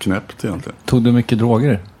helt knäppt egentligen. Tog du mycket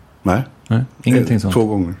droger? Nej. Ingenting sånt? 2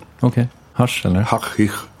 gånger. Okej. Hasch eller?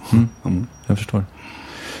 Haschisch. Jag förstår.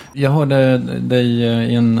 Jag hörde dig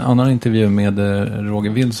i en annan intervju med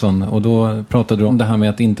Roger Wilson och då pratade du om det här med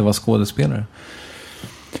att inte vara skådespelare.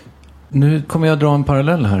 Nu kommer jag dra en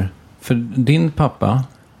parallell här. För din pappa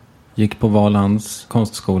gick på Valhands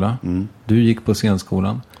konstskola. Du gick på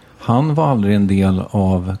scenskolan. Han var aldrig en del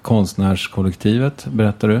av konstnärskollektivet,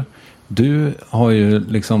 berättar du. Du har ju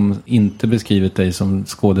liksom inte beskrivit dig som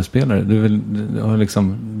skådespelare.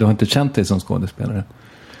 Du har inte känt dig som skådespelare.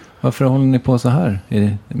 Varför håller ni på så här,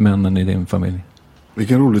 männen i din familj?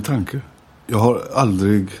 Vilken rolig tanke. Jag har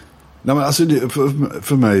aldrig... Nej, men alltså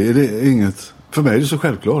för mig är det inget... För mig är det så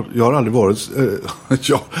självklart. Jag har aldrig varit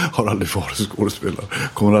skådespelare.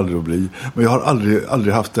 Kommer aldrig att bli. Men jag har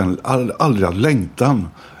aldrig haft längtan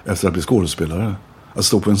efter att bli skådespelare. Att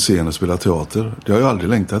stå på en scen och spela teater. Det har jag aldrig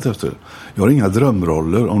längtat efter. Jag har inga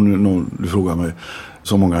drömroller. Om någon frågar mig,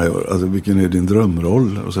 som många gör, alltså, vilken är din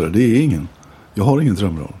drömroll? Och så där. Det är ingen. Jag har ingen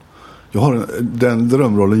drömroll. Den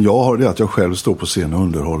drömrollen jag har, det är att jag själv står på scen och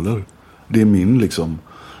underhåller. Det är min liksom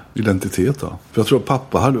identitet då. För jag tror att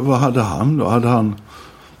pappa vad hade han då?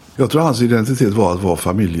 Jag tror hans identitet var att vara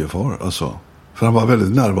familjefar. Alltså. För han var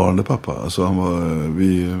väldigt närvarande pappa. Alltså han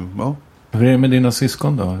var, Hur är det med dina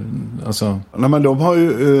syskon då? Alltså... Nej, men de har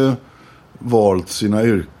ju valt sina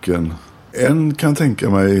yrken. En kan tänka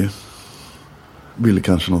mig ville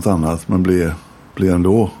kanske något annat, men blev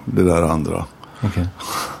ändå det där andra. Okay.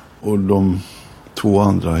 Och de 2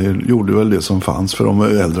 andra gjorde väl det som fanns, för de var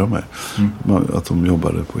äldre än mig. Att de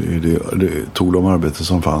jobbade på det tog de arbete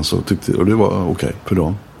som fanns och tyckte, och det var okej för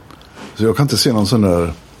dem. Så jag kan inte se någon sån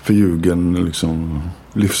där förljugen liksom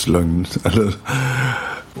livslögn eller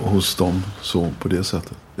hos dem så på det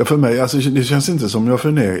sättet. Ja, för mig, alltså det känns inte som jag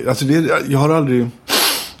förnekar. Alltså jag har aldrig...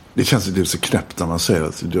 Det känns inte så knäppt när man säger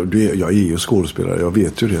att jag är ju skådespelare. Jag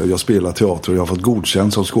vet ju det. Jag spelar teater och jag har fått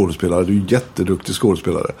godkänt som skådespelare. Du är jätteduktig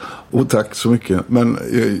skådespelare. Och tack så mycket. Men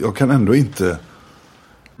jag kan ändå inte...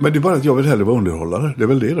 Men det är bara att jag vill hellre vara underhållare. Det är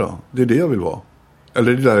väl det då. Det är det jag vill vara.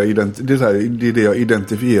 Eller det är det jag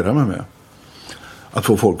identifierar mig med. Att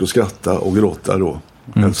få folk att skratta och gråta då.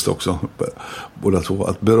 Helst också. Båda två.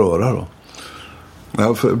 Att beröra då.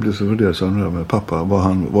 Jag blev så fundersam med pappa.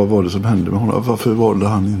 Vad var det som hände med honom? Varför valde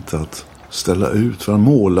han inte att ställa ut? För han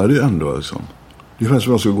målade ju ändå liksom. Det är som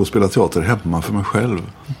om jag skulle gå och spela teater hemma för mig själv.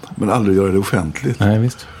 Men aldrig göra det offentligt. Nej,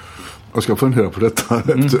 visst. Jag ska fundera på detta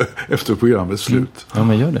efter programmets slut. Ja,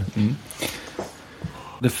 men gör det.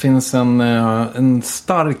 Det finns en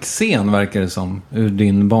stark scen, verkar det som, ur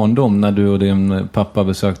din barndom när du och din pappa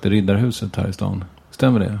besökte Riddarhuset här i stan.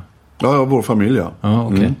 Stämmer det? Ja, vår familj, ja. Ja,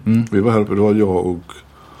 okej. Vi var här, det var jag och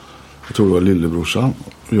jag tror det var lillebrorsan,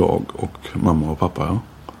 jag och mamma och pappa, ja.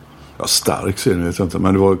 Ja, stark scen vet jag inte,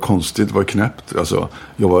 men det var konstigt, det var knäppt. Alltså,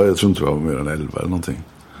 jag tror inte jag var mer än 11 eller någonting.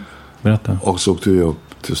 Berätta. Och så åkte vi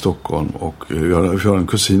upp till Stockholm och vi har en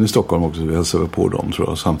kusin i Stockholm också, vi hälsade på dem tror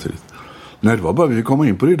jag samtidigt. Nej, det var bara vi kom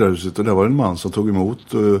in på Riddarhuset och där var en man som tog emot.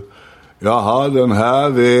 Jaha, den här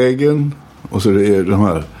vägen. Och så det är de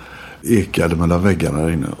här ekade mellan väggarna där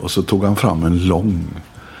inne. Och så tog han fram en lång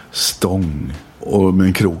stång och med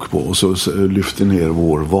en krok på. Och så lyfte ner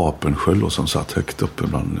vår vapensköld som satt högt uppe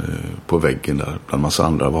på väggen där. Bland massa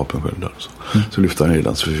andra vapensköldar. Så lyfte han ner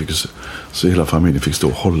den så hela familjen fick stå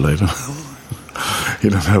och hålla i den. I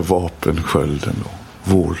den här vapenskölden då.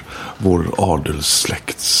 Vår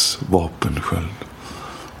adelssläkts vapensköld.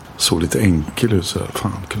 Såg lite enkel ut så här.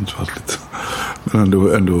 Fan, kunde inte varit lite. Men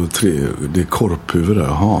ändå det är korphuvud där.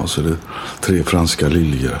 Jaha, så det är 3 franska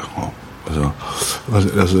liljor. Ja.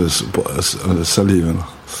 Alltså saliven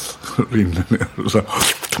rinner ner. Så.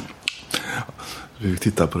 Vi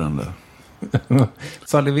tittar på den där.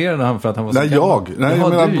 Saliverade han för att han var så Nej,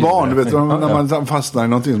 men barn, du vet, när man fastnar i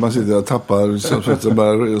någonting, man sitter och tappar så det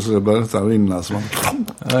börjar rinna så man...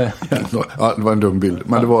 Ja, det var en dum bild,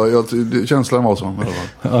 men känslan var så.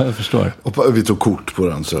 Ja, jag förstår. Och vi tog kort på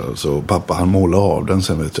den så pappa han målade av den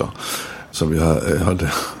sen, vet jag, som vi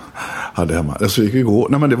hade hemma. Så gick vi gå.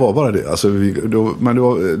 Nej, men det var bara det. Alltså men det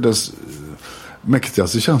var dess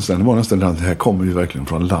mäktigaste känslan. Det var nästan att här kommer vi verkligen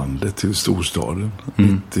från landet till storstaden.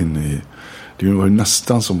 Mitt inne i... Det var ju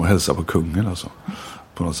nästan som att hälsa på kungen alltså.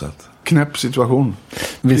 På något sätt. Knäpp situation.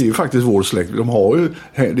 Visst. Det är ju faktiskt vår släkt.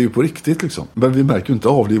 Det är ju på riktigt liksom. Men vi märker ju inte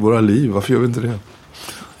av det i våra liv. Varför gör vi inte det?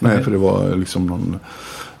 Nej, för det var liksom någon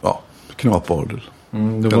knapadel.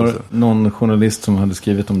 Det var någon journalist som hade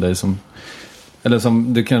skrivit om dig som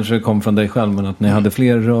du kanske kom från dig själv, men att ni hade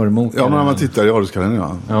fler rörmokare. Ja, men när man tittar i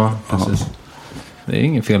adelskalendern, ja, precis. Det är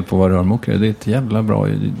inget fel på att vara rörmokare. Det är ett jävla bra.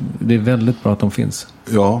 Det är väldigt bra att de finns.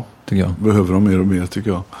 Ja, tycker jag. Behöver de mer och mer, tycker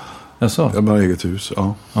jag. Jaså? Jag har eget hus,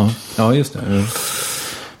 ja. Ja, just det.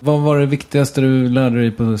 Vad var det viktigaste du lärde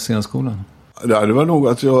dig på scenskolan? Det var nog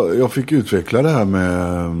att jag fick utveckla det här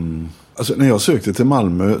med... Alltså när jag sökte till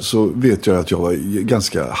Malmö så vet jag att jag var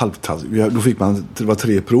ganska halvtaskig. Då fick det var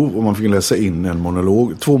 3 prov och man fick läsa in en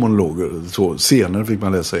monolog. 2 monologer, 2 scener fick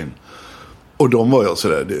man läsa in. Och de var jag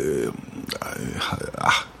sådär...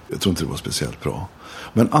 jag tror inte det var speciellt bra.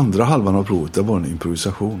 Men andra halvan av provet, det var en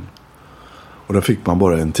improvisation. Och där fick man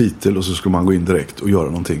bara en titel och så skulle man gå in direkt och göra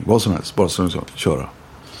någonting. Vad som helst, bara så köra.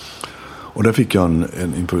 Och där fick jag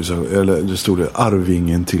en improvisation, eller det stod det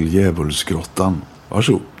Arvingen till djävulsgrottan.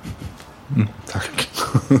 Varsågod. Tack.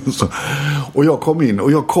 Och jag kom in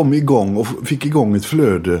och jag kom igång och fick igång ett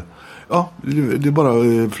flöde. Ja, det bara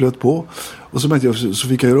flöt på. Och så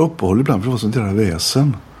fick jag göra uppehåll ibland för det var sånt där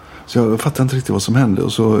väsen. Så jag fattade inte riktigt vad som hände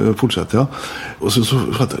och så fortsatte jag. Och så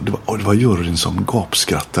fattade jag, det var juryn som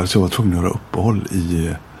gapskrattade så jag var tvungen att göra uppehåll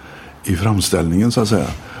i framställningen så att säga.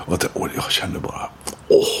 Och jag kände bara,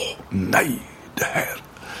 nej, det här,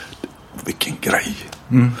 vilken grej.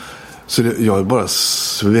 Så jag bara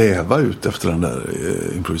svävade ut efter den där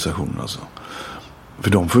improvisationen alltså.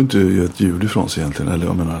 För de får inte göra ett ljud ifrån sig egentligen. Eller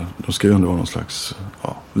jag menar, de ska ju ändå vara någon slags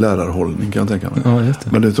lärarhållning kan jag tänka mig. Ja, just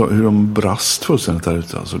det. Men hur de brast fullständigt där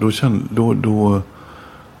ute alltså.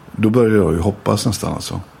 Då började jag ju hoppas nästan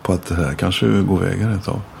alltså. På att det här kanske går vägen ett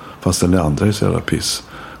av. Fast den andra är så jävla piss.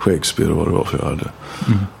 Shakespeare och vad det var för jag hade.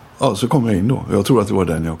 Ja, så kom jag in då. Jag tror att det var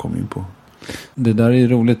den jag kom in på. Det där är ju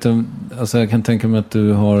roligt. Alltså jag kan tänka mig att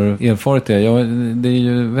du har erfarit det. Det är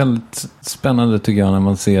ju väldigt spännande tycker jag när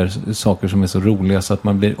man ser saker som är så roliga så att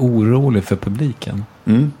man blir orolig för publiken.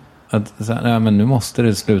 Att nej, men nu måste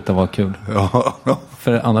det sluta vara kul. Ja.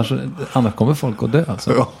 För annars kommer folk att dö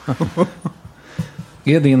alltså. Ja.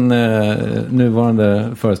 Är din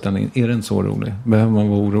nuvarande föreställning, är den så rolig? Behöver man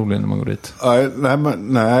vara orolig när man går dit?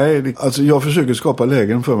 Nej. Alltså jag försöker skapa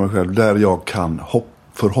lägen för mig själv där jag kan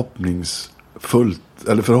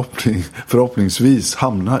förhoppningsvis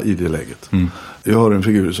hamna i det läget. Jag har en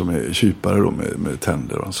figur som är kypare då med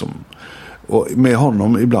tänder och med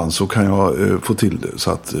honom ibland så kan jag få till det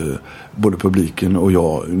så att både publiken och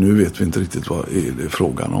jag, nu vet vi inte riktigt vad är det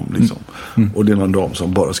frågan om liksom. Och det är någon dam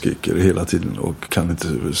som bara skriker hela tiden och kan inte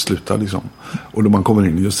sluta liksom. Och då man kommer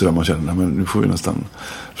in just det där man känner, men nu får vi nästan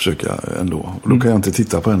försöka ändå. Och då kan jag inte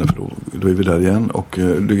titta på henne för då är vi där igen och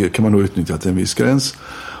det kan man då utnyttja till en viss gräns.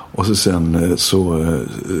 Och så sen så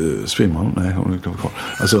svimmar hon. Nej, hon är inte kvar.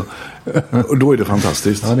 Alltså, och då är det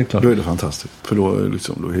fantastiskt. Ja, det är klart. Då är det fantastiskt. För då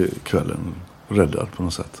är kvällen räddad på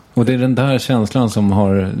något sätt. Och det är den där känslan som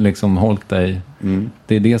har liksom hållit dig.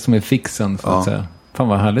 Det är det som är fixen så att säga. Fan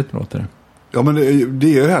vad härligt låter det. Ja, men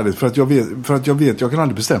det är härligt för att jag vet jag kan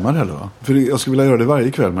aldrig bestämma det heller. Va? För jag skulle vilja göra det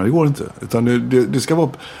varje kväll, men det går inte. Utan det ska vara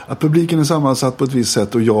att publiken är sammansatt på ett visst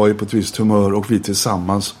sätt och jag är på ett visst humör och vi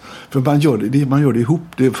tillsammans. För man gör det ihop.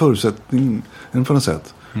 Det är förutsättningen på något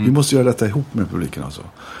sätt. Vi måste göra detta ihop med publiken alltså.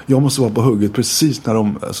 Jag måste vara på hugget precis när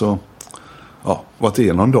de alltså, vad det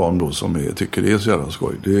är någon dam då som tycker det är så jävla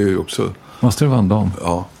skoj. Det är också... Måste det vara en dam?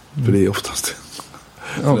 Ja. För det är oftast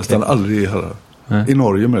nästan aldrig herrar. I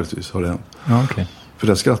Norge möjligtvis har det hänt. Ja, okay. För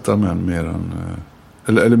där skrattar män mer än...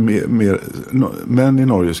 män i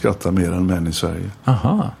Norge skrattar mer än män i Sverige.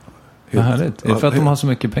 Aha, vad härligt. Är det för att de har så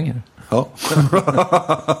mycket pengar? Ja.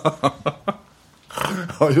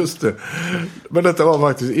 Ja, just det. Men detta var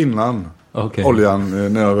faktiskt innan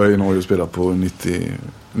oljan, när jag var i Norge och spelade på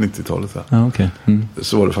 90-talet. Ja, okay.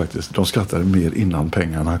 Så var det faktiskt, de skrattade mer innan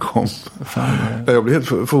pengarna kom. Jag blev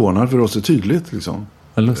helt förvånad för det var så tydligt liksom.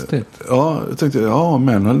 Vad lustigt. Ja, jag tänkte,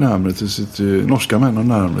 män har närmare till sitt, norska män har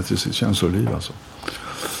närmare till sitt känsloliv alltså.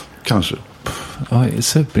 Kanske. Ja,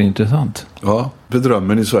 superintressant. Ja, för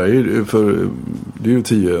drömmen i Sverige, för det är ju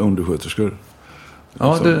 10 undersköterskor.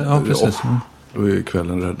 Ja, precis. Då är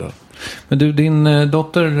kvällen räddad. Men du, din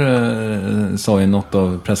dotter sa i något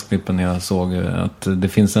av pressklippen jag såg att det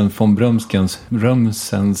finns en von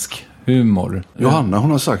Brömsensk humor. Johanna,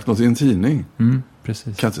 hon har sagt något i en tidning.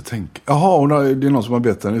 Precis. Kan inte tänka. Jaha, det är någon som har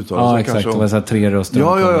bett henne uttala. Ja, exakt. Det var så här 3 röster.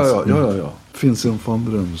 Ja. Finns en von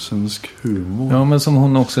Brömsensk humor. Ja, men som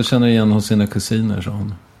hon också känner igen hos sina kusiner, sa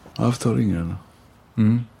hon. Ja, jag tar ringa henne.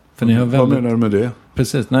 För ni har Vad menar du med det?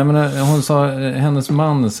 Precis. Nej, men hon sa, hennes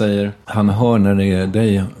man säger, han hör när det är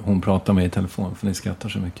dig hon pratar med i telefon, för ni skrattar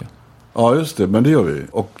så mycket. Ja, just det. Men det gör vi.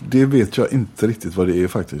 Och det vet jag inte riktigt vad det är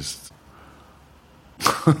faktiskt.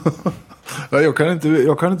 Jag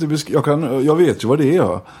vet ju vad det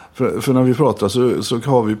är. För när vi pratar så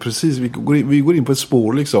har vi precis, vi går in på ett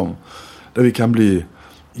spår liksom, där vi kan bli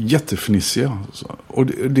jättefnissiga. Och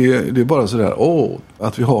det är bara sådär,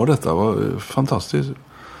 att vi har detta var fantastiskt.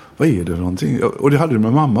 Vad är det för någonting? Och det hade det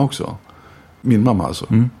med mamma också. Min mamma alltså.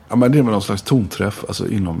 Ja, men det är med någon slags tonträff alltså,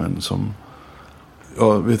 inom en som...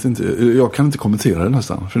 Jag vet inte, jag kan inte kommentera det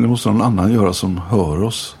nästan. För det måste någon annan göra som hör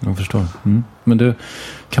oss. Jag förstår. Men du,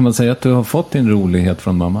 kan man säga att du har fått din rolighet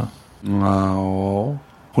från mamma? Ja,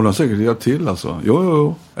 hon har säkert hjälpt till alltså.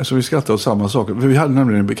 Jo. Alltså, vi skrattar åt samma saker. För vi hade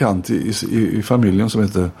nämligen en bekant i familjen som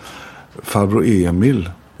heter farbror Emil.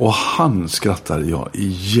 Och han skrattade jag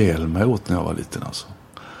ihjäl mig åt när jag var liten alltså.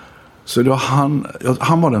 Så det var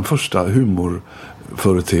han var den första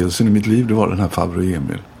humorföreteelsen i mitt liv. Det var den här farbror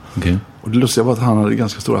Emil. Okay. Och det lustiga var att han hade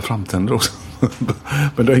ganska stora framtänder också.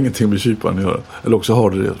 Men det har ingenting med kypan att göra. Eller också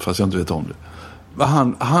har det fast jag inte vet om det.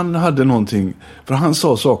 Han hade någonting, för han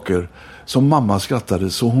sa saker som mamma skrattade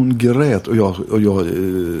så hon grät och jag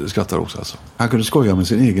skrattade också alltså. Han kunde skoja med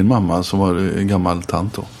sin egen mamma som var en gammal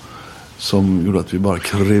tant då, som gjorde att vi bara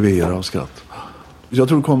kreverade av skratt. Jag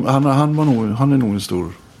tror han är nog en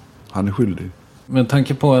stor, han är skyldig. Men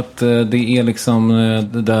tanke på att det är liksom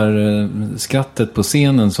det där skrattet på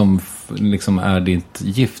scenen som liksom är ditt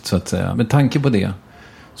gift så att säga. Med tanke på det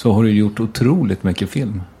så har du gjort otroligt mycket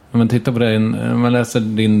film. Om man tittar på det, om man läser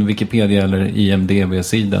din Wikipedia eller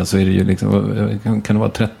IMDb-sida så är det ju liksom, kan det vara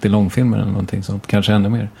 30 långfilmer eller någonting sånt, kanske ännu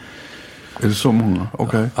mer. Är det så många?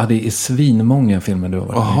 Okej. Ja, det är svinmånga filmer du har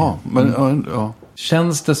varit med. Jaha, men ja.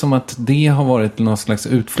 Känns det som att det har varit någon slags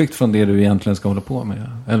utflykt från det du egentligen ska hålla på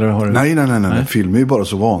med? Eller har du... Nej. Film är ju bara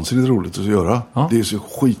så vansinnigt roligt att göra. Ja. Det är så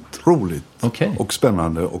skitroligt och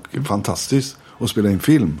spännande och fantastiskt att spela in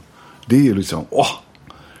film. Det är ju liksom,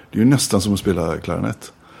 det är ju nästan som att spela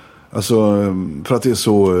klarinett. Alltså, för att det är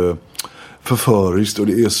så förföriskt och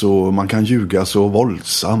det är så, man kan ljuga så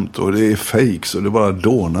våldsamt och det är fakes och det bara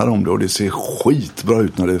dånar om det och det ser skitbra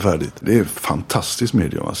ut när det är färdigt. Det är fantastiskt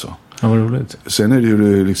medium alltså. Ja, vad roligt. Sen är det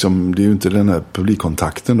ju liksom, det är ju inte den här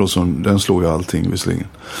publikkontakten då som, den slår ju allting visserligen.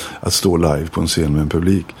 Att stå live på en scen med en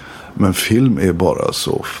publik. Men film är bara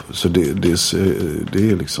så det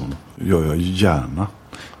är liksom, gör jag gärna.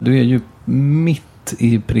 Du är ju mitt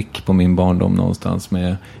i prick på min barndom någonstans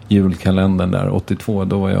med julkalendern där, 82,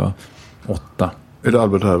 då var jag 8. Är det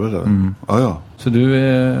Albert Herbert eller? Ja. Så du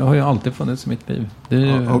har ju alltid funnits i mitt liv.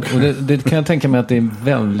 Och det kan jag tänka mig att det är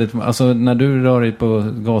väldigt, alltså när du rör dig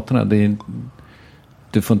på gatorna,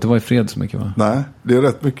 du får inte vara i fred så mycket, va? Nej, det är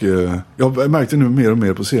rätt mycket. Jag märkte nu mer och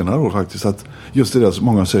mer på senare år faktiskt att just det där som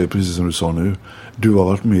många säger, precis som du sa nu, du har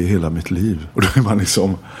varit med i hela mitt liv. Och då är man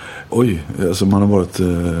liksom, alltså man har varit,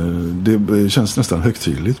 det känns nästan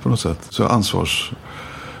högtidligt på något sätt. Så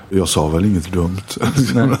jag sa väl inget dumt.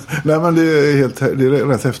 Nej, men det är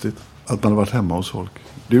rätt häftigt att man har varit hemma hos folk.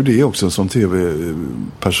 Det är ju det också, som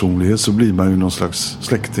tv-personlighet så blir man ju någon slags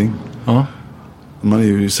släkting. Ja. Man är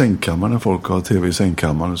ju i sängkammaren när folk har tv i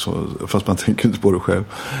sängkammaren, så, fast man tänker inte på det själv.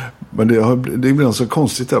 Men det blir så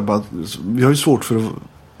konstigt där. Vi har ju svårt för att...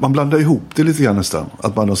 Man blandar ihop det lite grann nästan.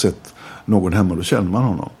 Att man har sett någon hemma, då känner man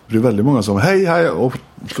honom. Det är väldigt många som, hej, och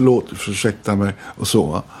förlåt, ursäkta mig, och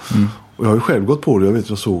så. Och jag har ju själv gått på det. Jag vet,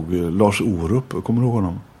 jag såg Lars Orup, kommer du ihåg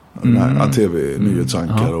honom? Nej,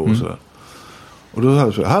 tv-nyhetsankare och sådär. Och då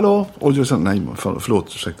hade jag hallå, och jag sa nej, förlåt,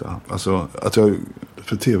 ursäkta. Alltså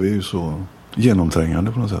för tv är ju så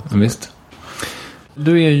genomträngande på något sätt. Visst.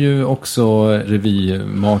 Du är ju också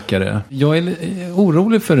revymakare. Jag är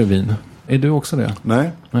orolig för revyn. Är du också det?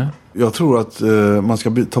 Nej. Jag tror att man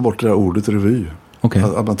ska ta bort det där ordet revy. Okay.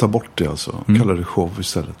 Att man tar bort det alltså. Kallar det show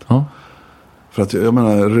istället. Ja. För att jag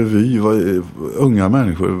menar, revy, unga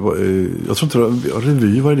människor, jag tror inte,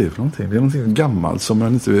 revy, vad är det för någonting? Det är någonting gammalt som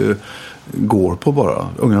man inte går på bara.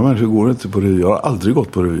 Unga människor går inte på revy. Jag har aldrig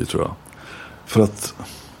gått på revy, tror jag. För att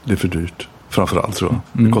det är för dyrt. Framförallt, tror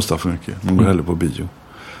jag. Det kostar för mycket. Man går hellre på bio.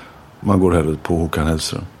 Man går hellre på Håkan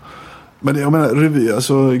Hellström. Men jag menar, revy,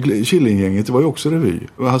 alltså Killinggänget, det var ju också revy.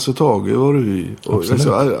 Hasse Tage var revy. Och,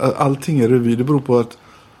 alltså, allting är revy. Det beror på att,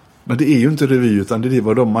 men det är ju inte revy, utan det är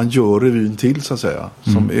vad man gör revyn till, så att säga,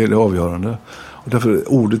 som är det avgörande. Och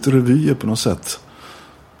därför ordet revy är på något sätt,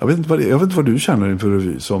 jag vet inte vad du känner inför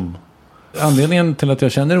revy som... Anledningen till att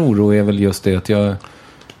jag känner oro är väl just det att jag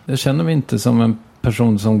känner mig inte som en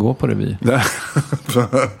person som går på revy. Nej,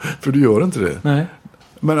 för du gör inte det. Nej.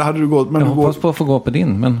 Men hade du gått... Men jag hoppas på att få gå på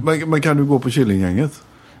din. Men kan du gå på Killinggänget?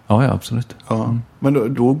 Ja, absolut. Ja.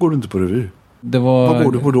 Men då går du inte på revy. Vad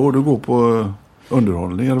går du på då? Du går på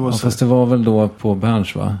underhållning eller vad? Ja, fast det var väl då på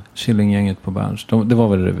Berns, va? Killinggänget på Berns. Det var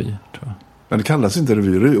väl revy, tror jag. Men det kallas inte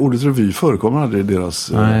revy. Ordet revy förekommer aldrig i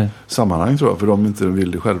deras sammanhang, tror jag. För de inte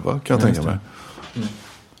vill det själva, kan jag tänka mig.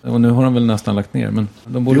 Och nu har de väl nästan lagt ner, men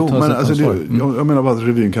de borde ta sig alltså jag menar bara att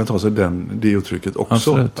revyn kan ta sig det uttrycket också.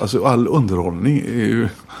 Absolut. Alltså all underhållning är ju...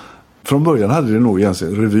 Från början hade det nog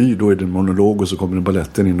egentligen revy, då är det en monolog och så kommer en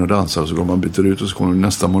balletten in och dansar och så går man byter ut och så kommer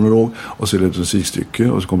nästa monolog och så är det ett musikstycke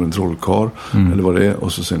och så kommer en trollkarl eller vad det är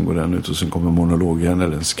och så sen går den ut och sen kommer en monolog igen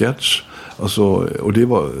eller en sketch och det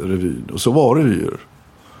var revy och så var revyer.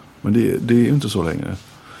 Men det är ju inte så längre.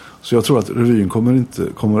 Så jag tror att revyn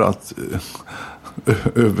kommer att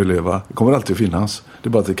överleva. Det kommer alltid finnas. Det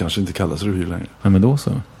är bara att det kanske inte kallas revy längre. Ja, men då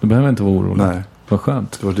så. Du behöver inte vara orolig. Nej. Vad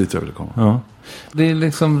skönt. Det var dit jag ville komma. Ja. Det är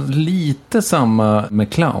liksom lite samma med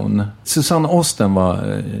clown. Susanne Osten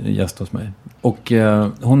var gäst hos mig. Och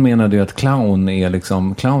hon menade ju att clown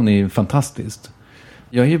är fantastiskt.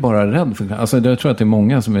 Jag är ju bara rädd för clown. Alltså jag tror att det är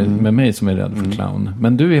många som är med mig som är rädd för clown.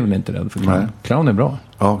 Men du är väl inte rädd för clown? Nej. Clown är bra.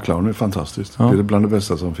 Ja, clown är fantastiskt. Ja. Det är bland det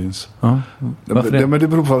bästa som finns. Ja. Varför det? Men det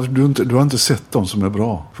beror på att du har inte sett de som är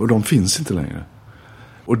bra. För de finns inte längre.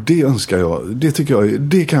 Och det önskar jag,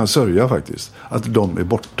 det kan jag sörja faktiskt. Att de är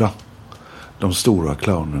borta. De stora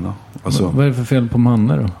clownerna. Alltså, vad är det för fel på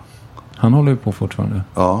Manne då? Han håller ju på fortfarande.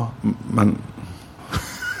 Ja, men...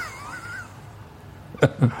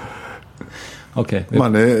 Okay.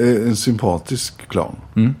 Man är en sympatisk clown.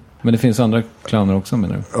 Men det finns andra clowner också,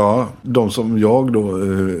 menar du? Ja, de som jag då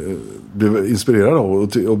blev inspirerad av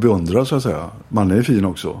och beundrar, så att säga. Man är fin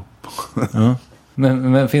också. Ja.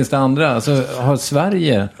 Men finns det andra? Alltså, har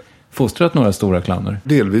Sverige fostrat några stora clowner?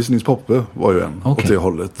 Delvis Nils Poppe var ju en åt det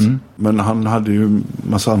hållet. Men han hade ju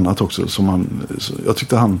massa annat också som jag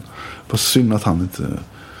tyckte var synd att han inte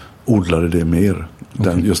odlade det mer.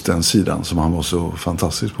 Just den sidan som han var så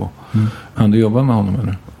fantastisk på. Han du jobbar med honom,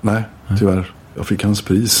 eller? Nej, tyvärr. Jag fick hans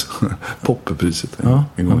pris. Poppepriset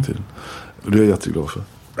en gång till. Och det är jag jätteglad för.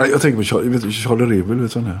 Jag tänker på Charlie Rebel,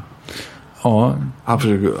 vet du vad han är? Ja. Han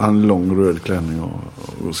har en lång röd klänning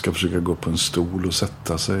och ska försöka gå på en stol och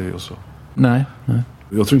sätta sig och så. Nej.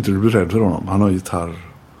 Jag tror inte du blir rädd för honom. Han har gitarr.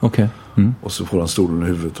 Okej. Och så får han stolen i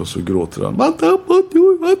huvudet och så gråter han.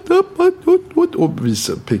 Och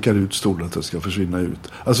pekar ut stolen att det ska försvinna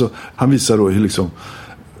ut. Alltså, han visar då liksom...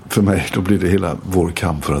 För mig då blir det hela vår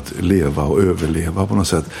kamp för att leva och överleva på något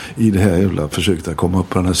sätt. I det här jävla försöket att komma upp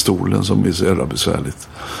på den här stolen som är så jävla besvärligt.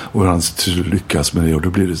 Och hur han lyckas med det. Och då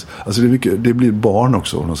blir det, alltså det blir barn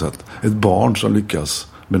också på något sätt. Ett barn som lyckas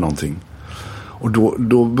med någonting. Och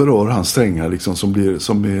då berör han strängar liksom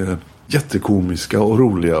som är jättekomiska och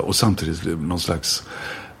roliga. Och samtidigt någon slags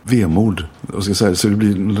vemod. Jag ska säga, så det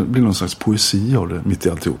blir någon slags poesi av det mitt i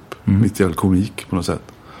alltihop. Mitt i all komik på något sätt.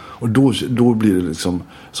 Och då blir det liksom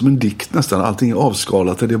som en dikt nästan. Allting är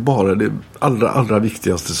avskalat. Det är bara det allra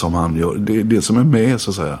viktigaste som han gör. Det är det som är med, så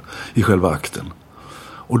att säga, i själva akten.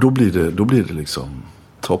 Och då blir det liksom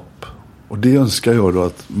topp. Och det önskar jag då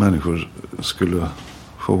att människor skulle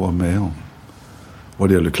få vara med om. Vad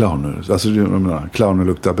det gäller clowner. Alltså jag menar, clowner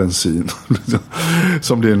luktar bensin.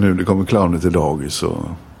 Som det är nu. Det kommer clowner till dagis och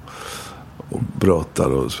brötar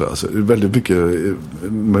och så. Alltså, väldigt mycket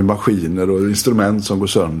med maskiner och instrument som går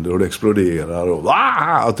sönder och det exploderar och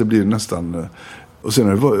att det blir nästan... Och sen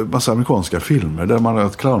är det massa amerikanska filmer där man har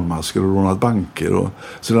haft clownmasker och rånat banker och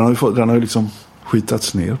så den har ju liksom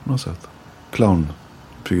skitats ner på något sätt.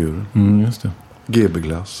 Clownfigurer. Just det.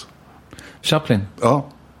 GB-glass. Chaplin? Ja,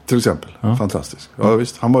 till exempel. Ja. Fantastisk. Ja,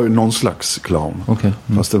 visst. Han var ju någon slags clown. Okay.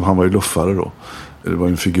 Fast han var ju luffare då. Det var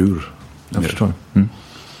en figur. Jag förstår.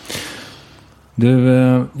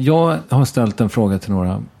 Du, jag har ställt en fråga till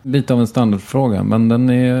några. Lite av en standardfråga. Men den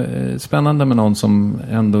är spännande med någon som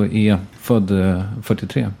ändå är född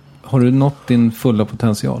 43. Har du nått din fulla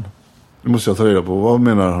potential? Det måste jag ta reda på. Vad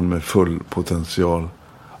menar han med full potential?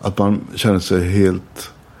 Att man känner sig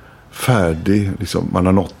helt färdig. Liksom. Man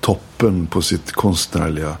har nått toppen på sitt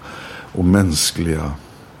konstnärliga och mänskliga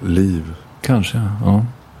liv. Kanske, ja.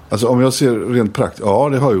 Alltså om jag ser rent praktiskt. Ja,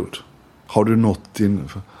 det har jag gjort. Har du nått din...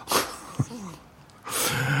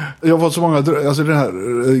 Jag har fått så många... Alltså den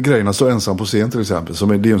här grejen att stå ensam på scen till exempel.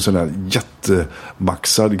 Som det är en sån här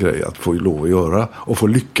jättemaxad grej att få lov att göra. Och få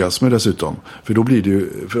lyckas med dessutom. För då blir det ju...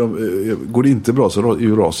 går det inte bra så är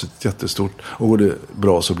ju raset jättestort. Och går det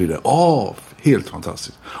bra så blir det... helt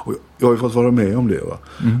fantastiskt. Och jag har ju fått vara med om det, va.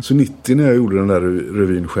 Så 90 när jag gjorde den där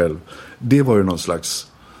revyn själv. Det var ju någon slags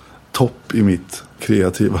topp i mitt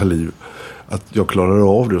kreativa liv. Att jag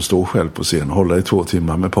klarar av det och stå själv på scen. Hålla i 2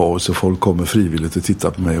 timmar med paus och folk kommer frivilligt och tittar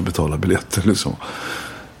på mig och betalar biljetter. Liksom.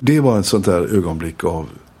 Det var ett sånt där ögonblick av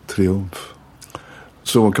triumf.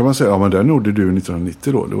 Så kan man säga, ja men där nådde du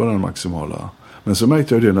 1990 då. Det var den maximala. Men så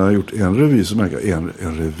märkte jag det när jag gjort en revy. Så märkte jag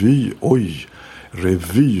en revy,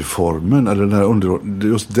 revyformen. Eller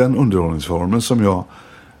just den underhållningsformen som jag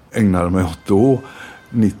ägnade mig åt då.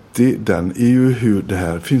 90, den är ju det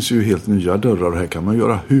här finns ju helt nya dörrar och här kan man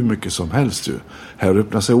göra hur mycket som helst ju. Här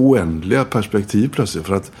öppnar sig oändliga perspektiv plötsligt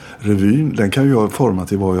för att revyn, den kan ju jag forma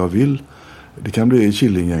till vad jag vill. Det kan bli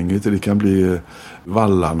Killinggänget, det kan bli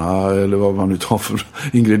Vallarna eller vad man nu tar för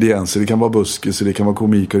ingredienser. Det kan vara buskis, det kan vara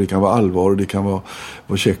komik och det kan vara allvar och det kan vara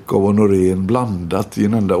Tjechov och Norén blandat i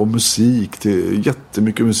en enda och musik, det är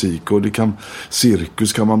jättemycket musik och det kan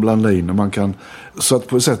cirkus kan man blanda in och man kan så att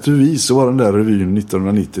på ett sätt och vis så var den där revyn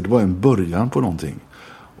 1990 det var en början på någonting.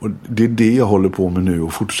 Och det är det jag håller på med nu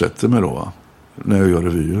och fortsätter med då, va? När jag gör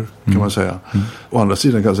revyer kan man säga. Å andra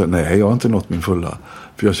sidan kan jag säga nej, jag har inte nått min fulla.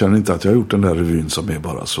 För jag känner inte att jag har gjort den där revyn som är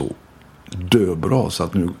bara så döbra så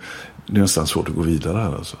att nu det är nästan svårt att gå vidare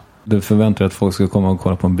här alltså. Du förväntar dig att folk ska komma och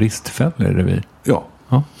kolla på en bristfällig revy? Ja.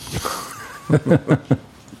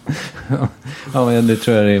 Ja, men det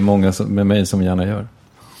tror jag det är många med mig som gärna gör.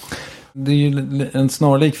 Det är ju en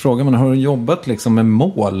snarlik fråga, men har du jobbat liksom med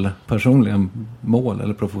mål, personliga mål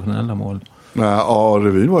eller professionella mål? Nej, ja,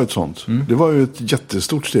 revyn var ett sånt. Det var ju ett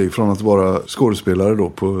jättestort steg från att vara skådespelare då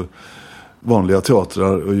på vanliga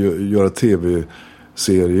teatrar och göra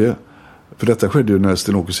tv-serie. För detta skedde ju när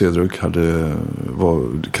Sten-Åke Cedruk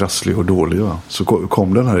var krasslig och dålig. Va? Så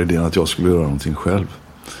kom den här idén att jag skulle göra någonting själv.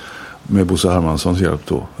 Med Bosse Hermanssons hjälp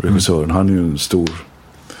då, regissören. Han är ju en stor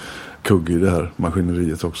kugg i det här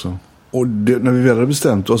maskineriet också. Och när vi väl hade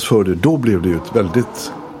bestämt oss för det, då blev det ju ett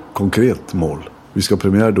väldigt konkret mål. Vi ska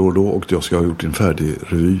premiär då och då och jag ska ha gjort en färdig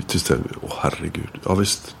revy tills det. Herregud, ja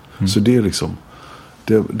visst. Så det är liksom,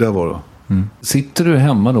 det var det. Sitter du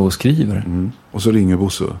hemma då och skriver? Och så ringer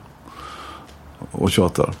Bosse och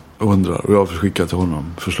tjatar och undrar. Och jag får skicka till honom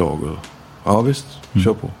förslag. Och, ja visst,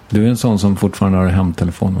 kör på. Du är en sån som fortfarande har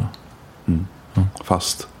hemtelefon, va?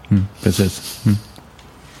 Fast. Precis.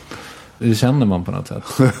 Det känner man på något sätt.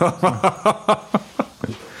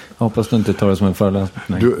 Jag hoppas du inte tar det som en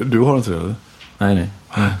föreläsning. Du har inte det, eller? Nej.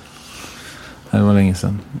 Det var länge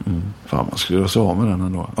sedan. Fan, man skulle göra sig av med den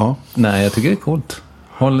ändå. Ja. Nej, jag tycker det är coolt.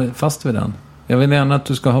 Håll fast vid den. Jag vill gärna att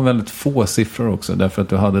du ska ha väldigt få siffror också. Därför att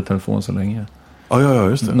du hade telefon så länge. Ja,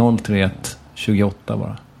 just det. 031 28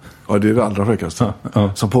 bara. Ja, det är det allra fräckaste.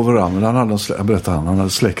 Ja. Som på Ramel, han hade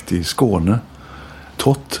släkt i Skåne.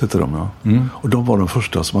 Tott heter de, ja. Och de var de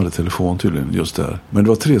första som hade telefon tydligen just där. Men det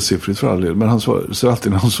var 3-siffrigt för all del. Men han svarade, så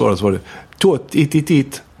alltid när han svarade så var det Tott,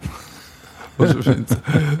 it. Och så fint.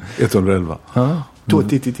 111.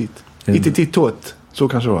 Tott, it, tott. Så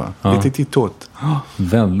kanske det var. It, tott.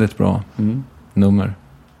 Väldigt bra nummer.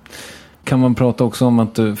 Kan man prata också om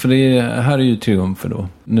att för här är ju triumfer då.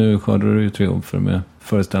 Nu skördar du ju triumfer med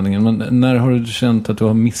föreställningen. Men när har du känt att du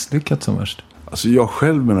har misslyckats som värst? Alltså jag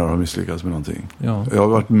själv menar att jag har misslyckats med någonting. Ja. Jag har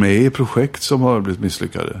varit med i projekt som har blivit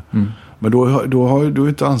misslyckade. Men då är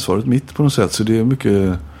inte ansvaret mitt på något sätt. Så det är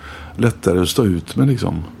mycket lättare att stå ut med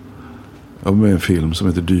liksom. Jag var med i en film som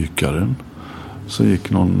heter Dykaren. Så gick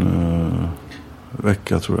någon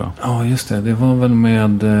vecka tror jag. Ja just det, det var väl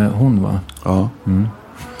med hon, va? Ja.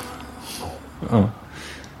 Ja.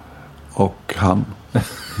 Och han.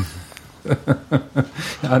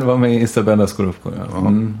 Ja, det var med Isabella Scorupco.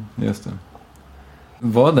 Ja. Just det.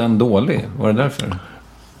 Var den dålig? Var det därför?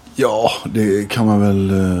 Ja, det kan man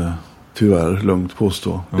väl Tyvärr, lugnt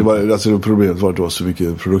påstå. Det var, alltså, problemet var att det var så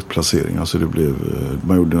mycket produktplacering. Alltså det blev,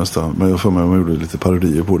 man gjorde nästan, men jag för mig man gjorde lite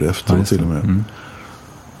parodier på det efteråt till och med.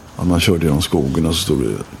 Att man körde genom skogen och så stod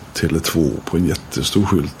det Tele2 på en jättestor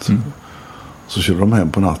skylt. Så körde de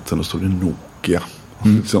hem på natten och stod det Nokia.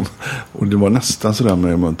 Liksom. Och det var nästan sådär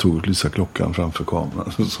när man tog och lysa klockan framför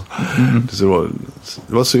kameran. Så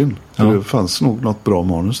det var synd. Det fanns nog något bra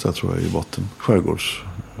manus där, tror jag, i botten. Skärgårds.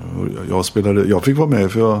 Jag fick vara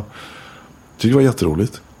med för jag tyckte det var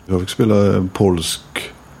jätteroligt. Jag fick spela en polsk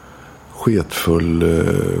sketfull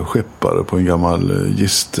skeppare på en gammal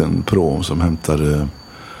gisten prom som hämtade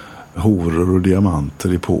horor och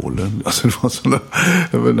diamanter i Polen. Alltså det var sådana,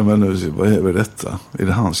 jag vet inte, men vad är detta?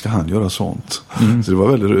 Ska han göra sånt? Så det var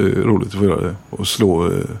väldigt roligt att få göra det. Och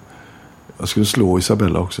jag skulle slå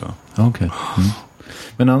Isabella också. Okej.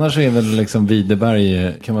 Men annars är väl liksom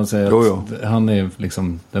Widerberg, kan man säga att han är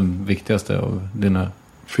liksom den viktigaste av dina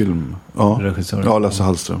regissörer? Ja, Lasse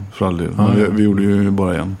Hallström för all del. Vi gjorde ju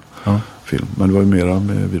bara en film, men det var ju mera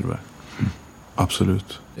med Widerberg.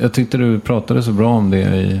 Absolut. Jag tyckte du pratade så bra om det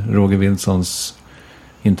i Roger Wilsons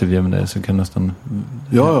intervju med dig, så jag kan nästan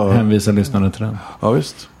hänvisa lyssnarna till den. Ja,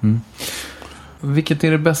 visst. Vilket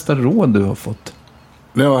är det bästa råd du har fått?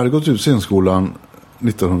 När jag hade gått ut scenskolan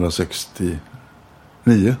 1969,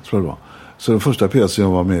 tror jag det var. Så den första pjäsen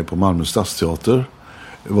jag var med på Malmö Stadsteater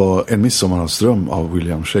var En midsommarnattsdröm av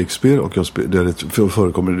William Shakespeare. Och där det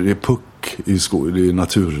förekommer, det är Puck i skolan, det är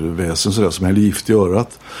naturväsen sådär, som häller gift i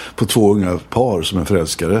örat på två unga par som är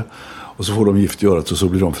förälskade. Och så får de gift i örat och så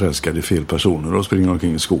blir de förälskade i fel personer och springer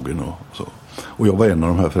omkring i skogen och så. Och jag var en av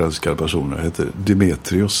de här förälskade personerna. Jag heter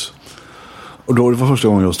Demetrius. Och då det var första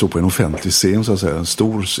gången jag stod på en offentlig scen, så att säga, en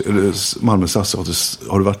stor Malmö Stadsteater.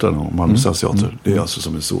 Har du varit där någon? Malmö Stadsteater. Det är alltså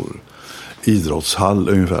som en stor idrottshall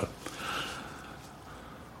ungefär.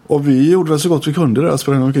 Och vi gjorde väl så gott vi kunde där,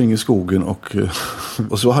 sprang omkring i skogen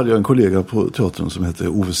och så hade jag en kollega på teatern som hette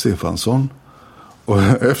Ove Stefansson. Och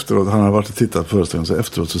efteråt, han hade varit och tittat på föreställningen, så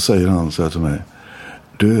efteråt så säger han så här till mig: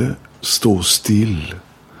 du, stå still.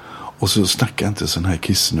 Och så snackar inte sån här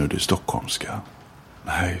kissnödig stockholmska.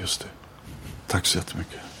 Nej, just det. Tack så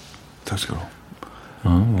jättemycket. Tack ska du ha.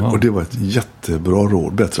 Och det var ett jättebra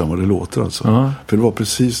råd, bättre än vad det låter alltså. För det var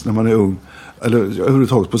precis när man är ung, eller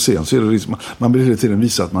överhuvudtaget på scen, så är det liksom, man vill hela tiden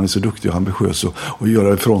visa att man är så duktig och ambitiös och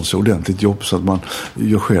göra ifrån sig ordentligt jobb så att man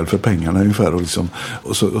gör skäl för pengarna ungefär, och liksom,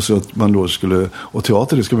 och så att man då skulle, och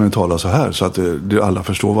teater, det ska man ju tala så här så att alla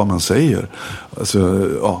förstår vad man säger. Alltså,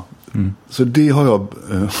 ja. Så det har jag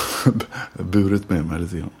burit med mig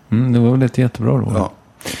lite grann. Det var väl ett jättebra råd. Ja.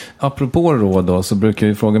 Apropå råd då, så brukar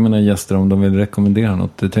jag fråga mina gäster om de vill rekommendera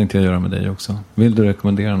något. Det tänkte jag göra med dig också. Vill du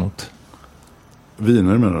rekommendera något?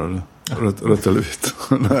 Viner menar du? Rött eller vitt?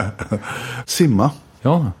 Simma.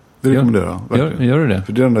 Ja. Det rekommenderar jag. Gör du det?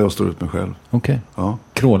 För det är det enda jag står ut med själv. Okej. Ja.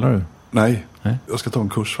 Krålar du? Nej. Jag ska ta en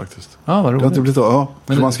kurs faktiskt. Ja, vad roligt.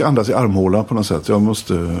 För man ska andas i armhålan på något sätt.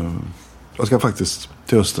 Jag ska faktiskt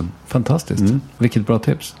till hösten. Fantastiskt. Vilket bra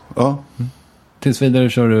tips. Ja. Tills vidare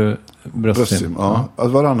kör du bröstsim. Ja.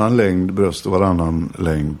 Alltså varannan längd bröst och varannan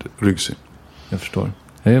längd ryggsim. Jag förstår.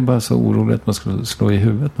 Jag är bara så orolig att man skulle slå i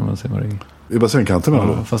huvudet när man ser vad det är. I bassängkanten med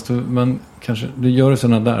då? Fast man kanske, du gör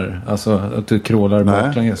sådana där. Alltså att du krålar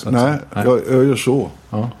baklänges. Nej, jag gör så.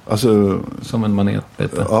 Ja. Alltså, som en manet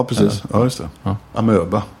lite. Ja, precis. Ja, just det. Ja.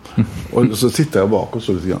 Amöba. Och så tittar jag bakåt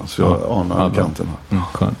så lite grann. Så jag anar kanten här.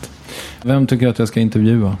 Skönt. Vem tycker att jag ska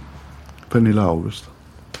intervjua? Pernilla August.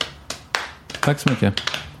 Tack så mycket.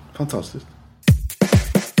 Fantastiskt.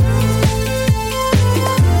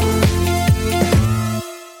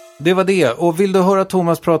 Det var det. Och vill du höra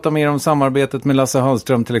Thomas prata mer om samarbetet med Lasse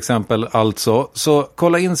Hallström till exempel, alltså, så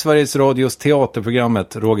kolla in Sveriges Radios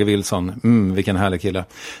teaterprogrammet Roger Wilson. Vilken härlig kille.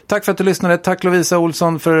 Tack för att du lyssnade. Tack Lovisa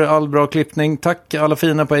Olsson för all bra klippning. Tack alla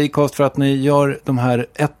fina på Acast för att ni gör de här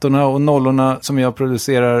ettorna och nollorna som jag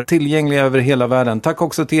producerar tillgängliga över hela världen. Tack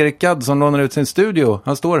också till Erik Gadd som lånar ut sin studio.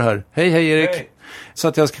 Han står här. Hej Erik. Hej. Så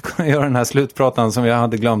att jag ska kunna göra den här slutpratan som jag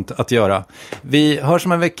hade glömt att göra. Vi hörs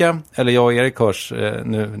om en vecka, eller jag och Erik hörs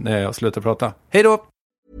nu när jag slutar prata. Hej då!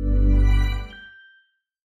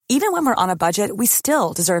 Even when we're on a budget, we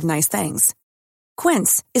still deserve nice things.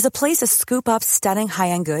 Quince is a place to scoop up stunning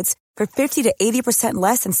high-end goods for 50 to 80%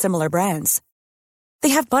 less than similar brands.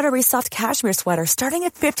 They have buttery soft cashmere sweaters starting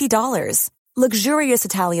at $50, luxurious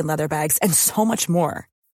Italian leather bags, and so much more.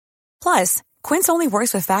 Plus, Quince only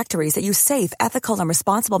works with factories that use safe, ethical, and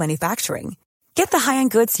responsible manufacturing. Get the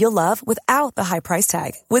high-end goods you'll love without the high price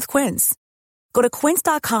tag with Quince. Go to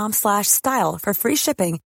quince.com/style for free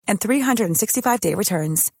shipping and 365-day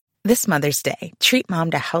returns. This Mother's Day, treat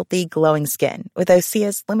Mom to healthy, glowing skin with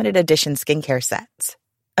Osea's limited edition skincare sets.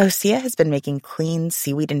 Osea has been making clean,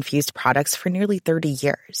 seaweed-infused products for nearly 30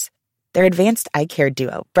 years. Their advanced eye care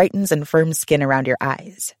duo brightens and firms skin around your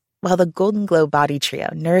eyes, while the Golden Glow Body Trio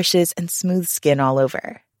nourishes and smooths skin all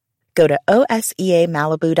over. Go to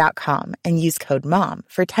OSEAMalibu.com and use code MOM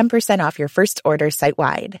for 10% off your first order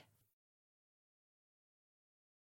site-wide.